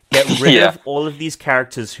 Get rid of all of these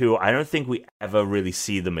characters who I don't think we ever really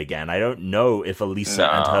see them again. I don't know if Elisa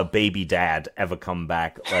and her baby dad ever come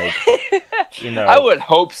back. Like, I would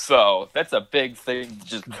hope so. That's a big thing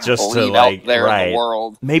just to like, out there in the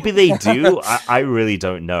world. Maybe they do. I really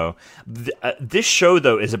don't know. This show,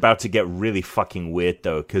 though, is about to get really fucking weird,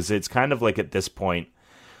 though, because it's kind of like at this point,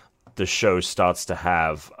 the show starts to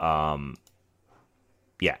have...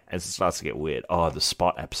 it starts to get weird. Oh, the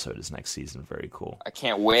Spot episode is next season. Very cool. I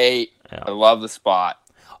can't wait. Yeah. I love the Spot.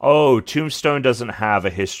 Oh, Tombstone doesn't have a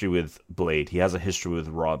history with Blade. He has a history with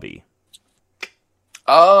Robbie.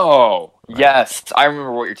 Oh, right. Yes. I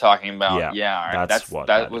remember what you're talking about. Yeah,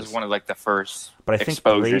 that was one of like the first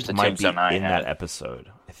exposures to Tombstone I had. In that episode.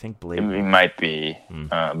 I think Blade... It might be.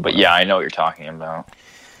 But yeah, I know what you're talking about.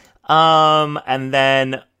 And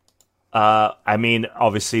then... I mean,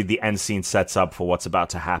 obviously, the end scene sets up for what's about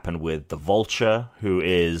to happen with the Vulture, who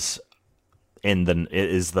is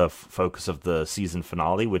the focus of the season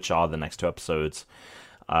finale, which are the next two episodes,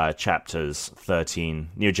 chapters 13,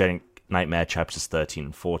 Neogenic Nightmare, chapters 13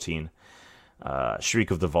 and 14,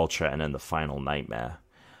 Shriek of the Vulture, and then the final Nightmare.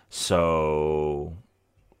 So,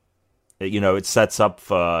 it sets up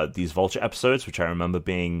for these Vulture episodes, which I remember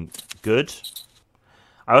being good.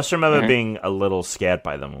 I also remember being a little scared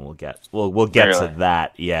by them, and we'll get to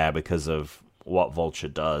that, because of what Vulture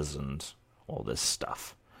does and all this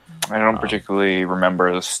stuff. I don't particularly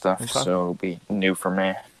remember this stuff, so it'll be new for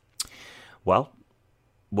me. Well,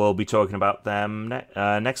 we'll be talking about them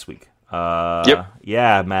next week. Yep.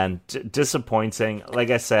 Yeah, man, disappointing.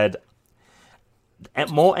 Like I said,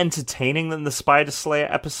 more entertaining than the Spider Slayer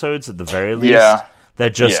episodes at the very least. Yeah. They're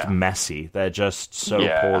just messy. They're just so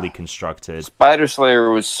poorly constructed. Spider Slayer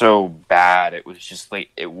was so bad. It was just like,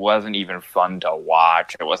 it wasn't even fun to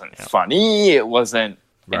watch. It wasn't funny. It wasn't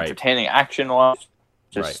entertaining action-wise.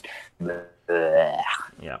 Just...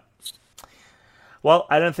 Yeah. Well,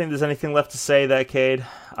 I don't think there's anything left to say there, Cade.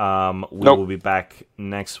 We will be back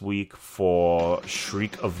next week for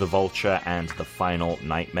Shriek of the Vulture and the final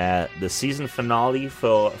Nightmare. The season finale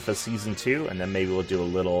for season 2, and then maybe we'll do a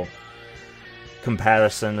little...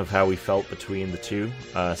 comparison of how we felt between the two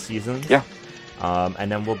seasons. Yeah.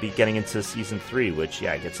 And then we'll be getting into season 3, which,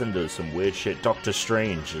 gets into some weird shit. Doctor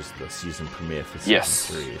Strange is the season premiere for season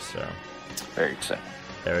 3, so... Very exciting.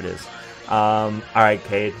 There it is. Alright,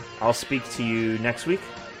 Cade. I'll speak to you next week.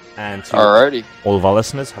 And to all of our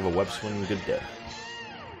listeners, have a web swimming good day.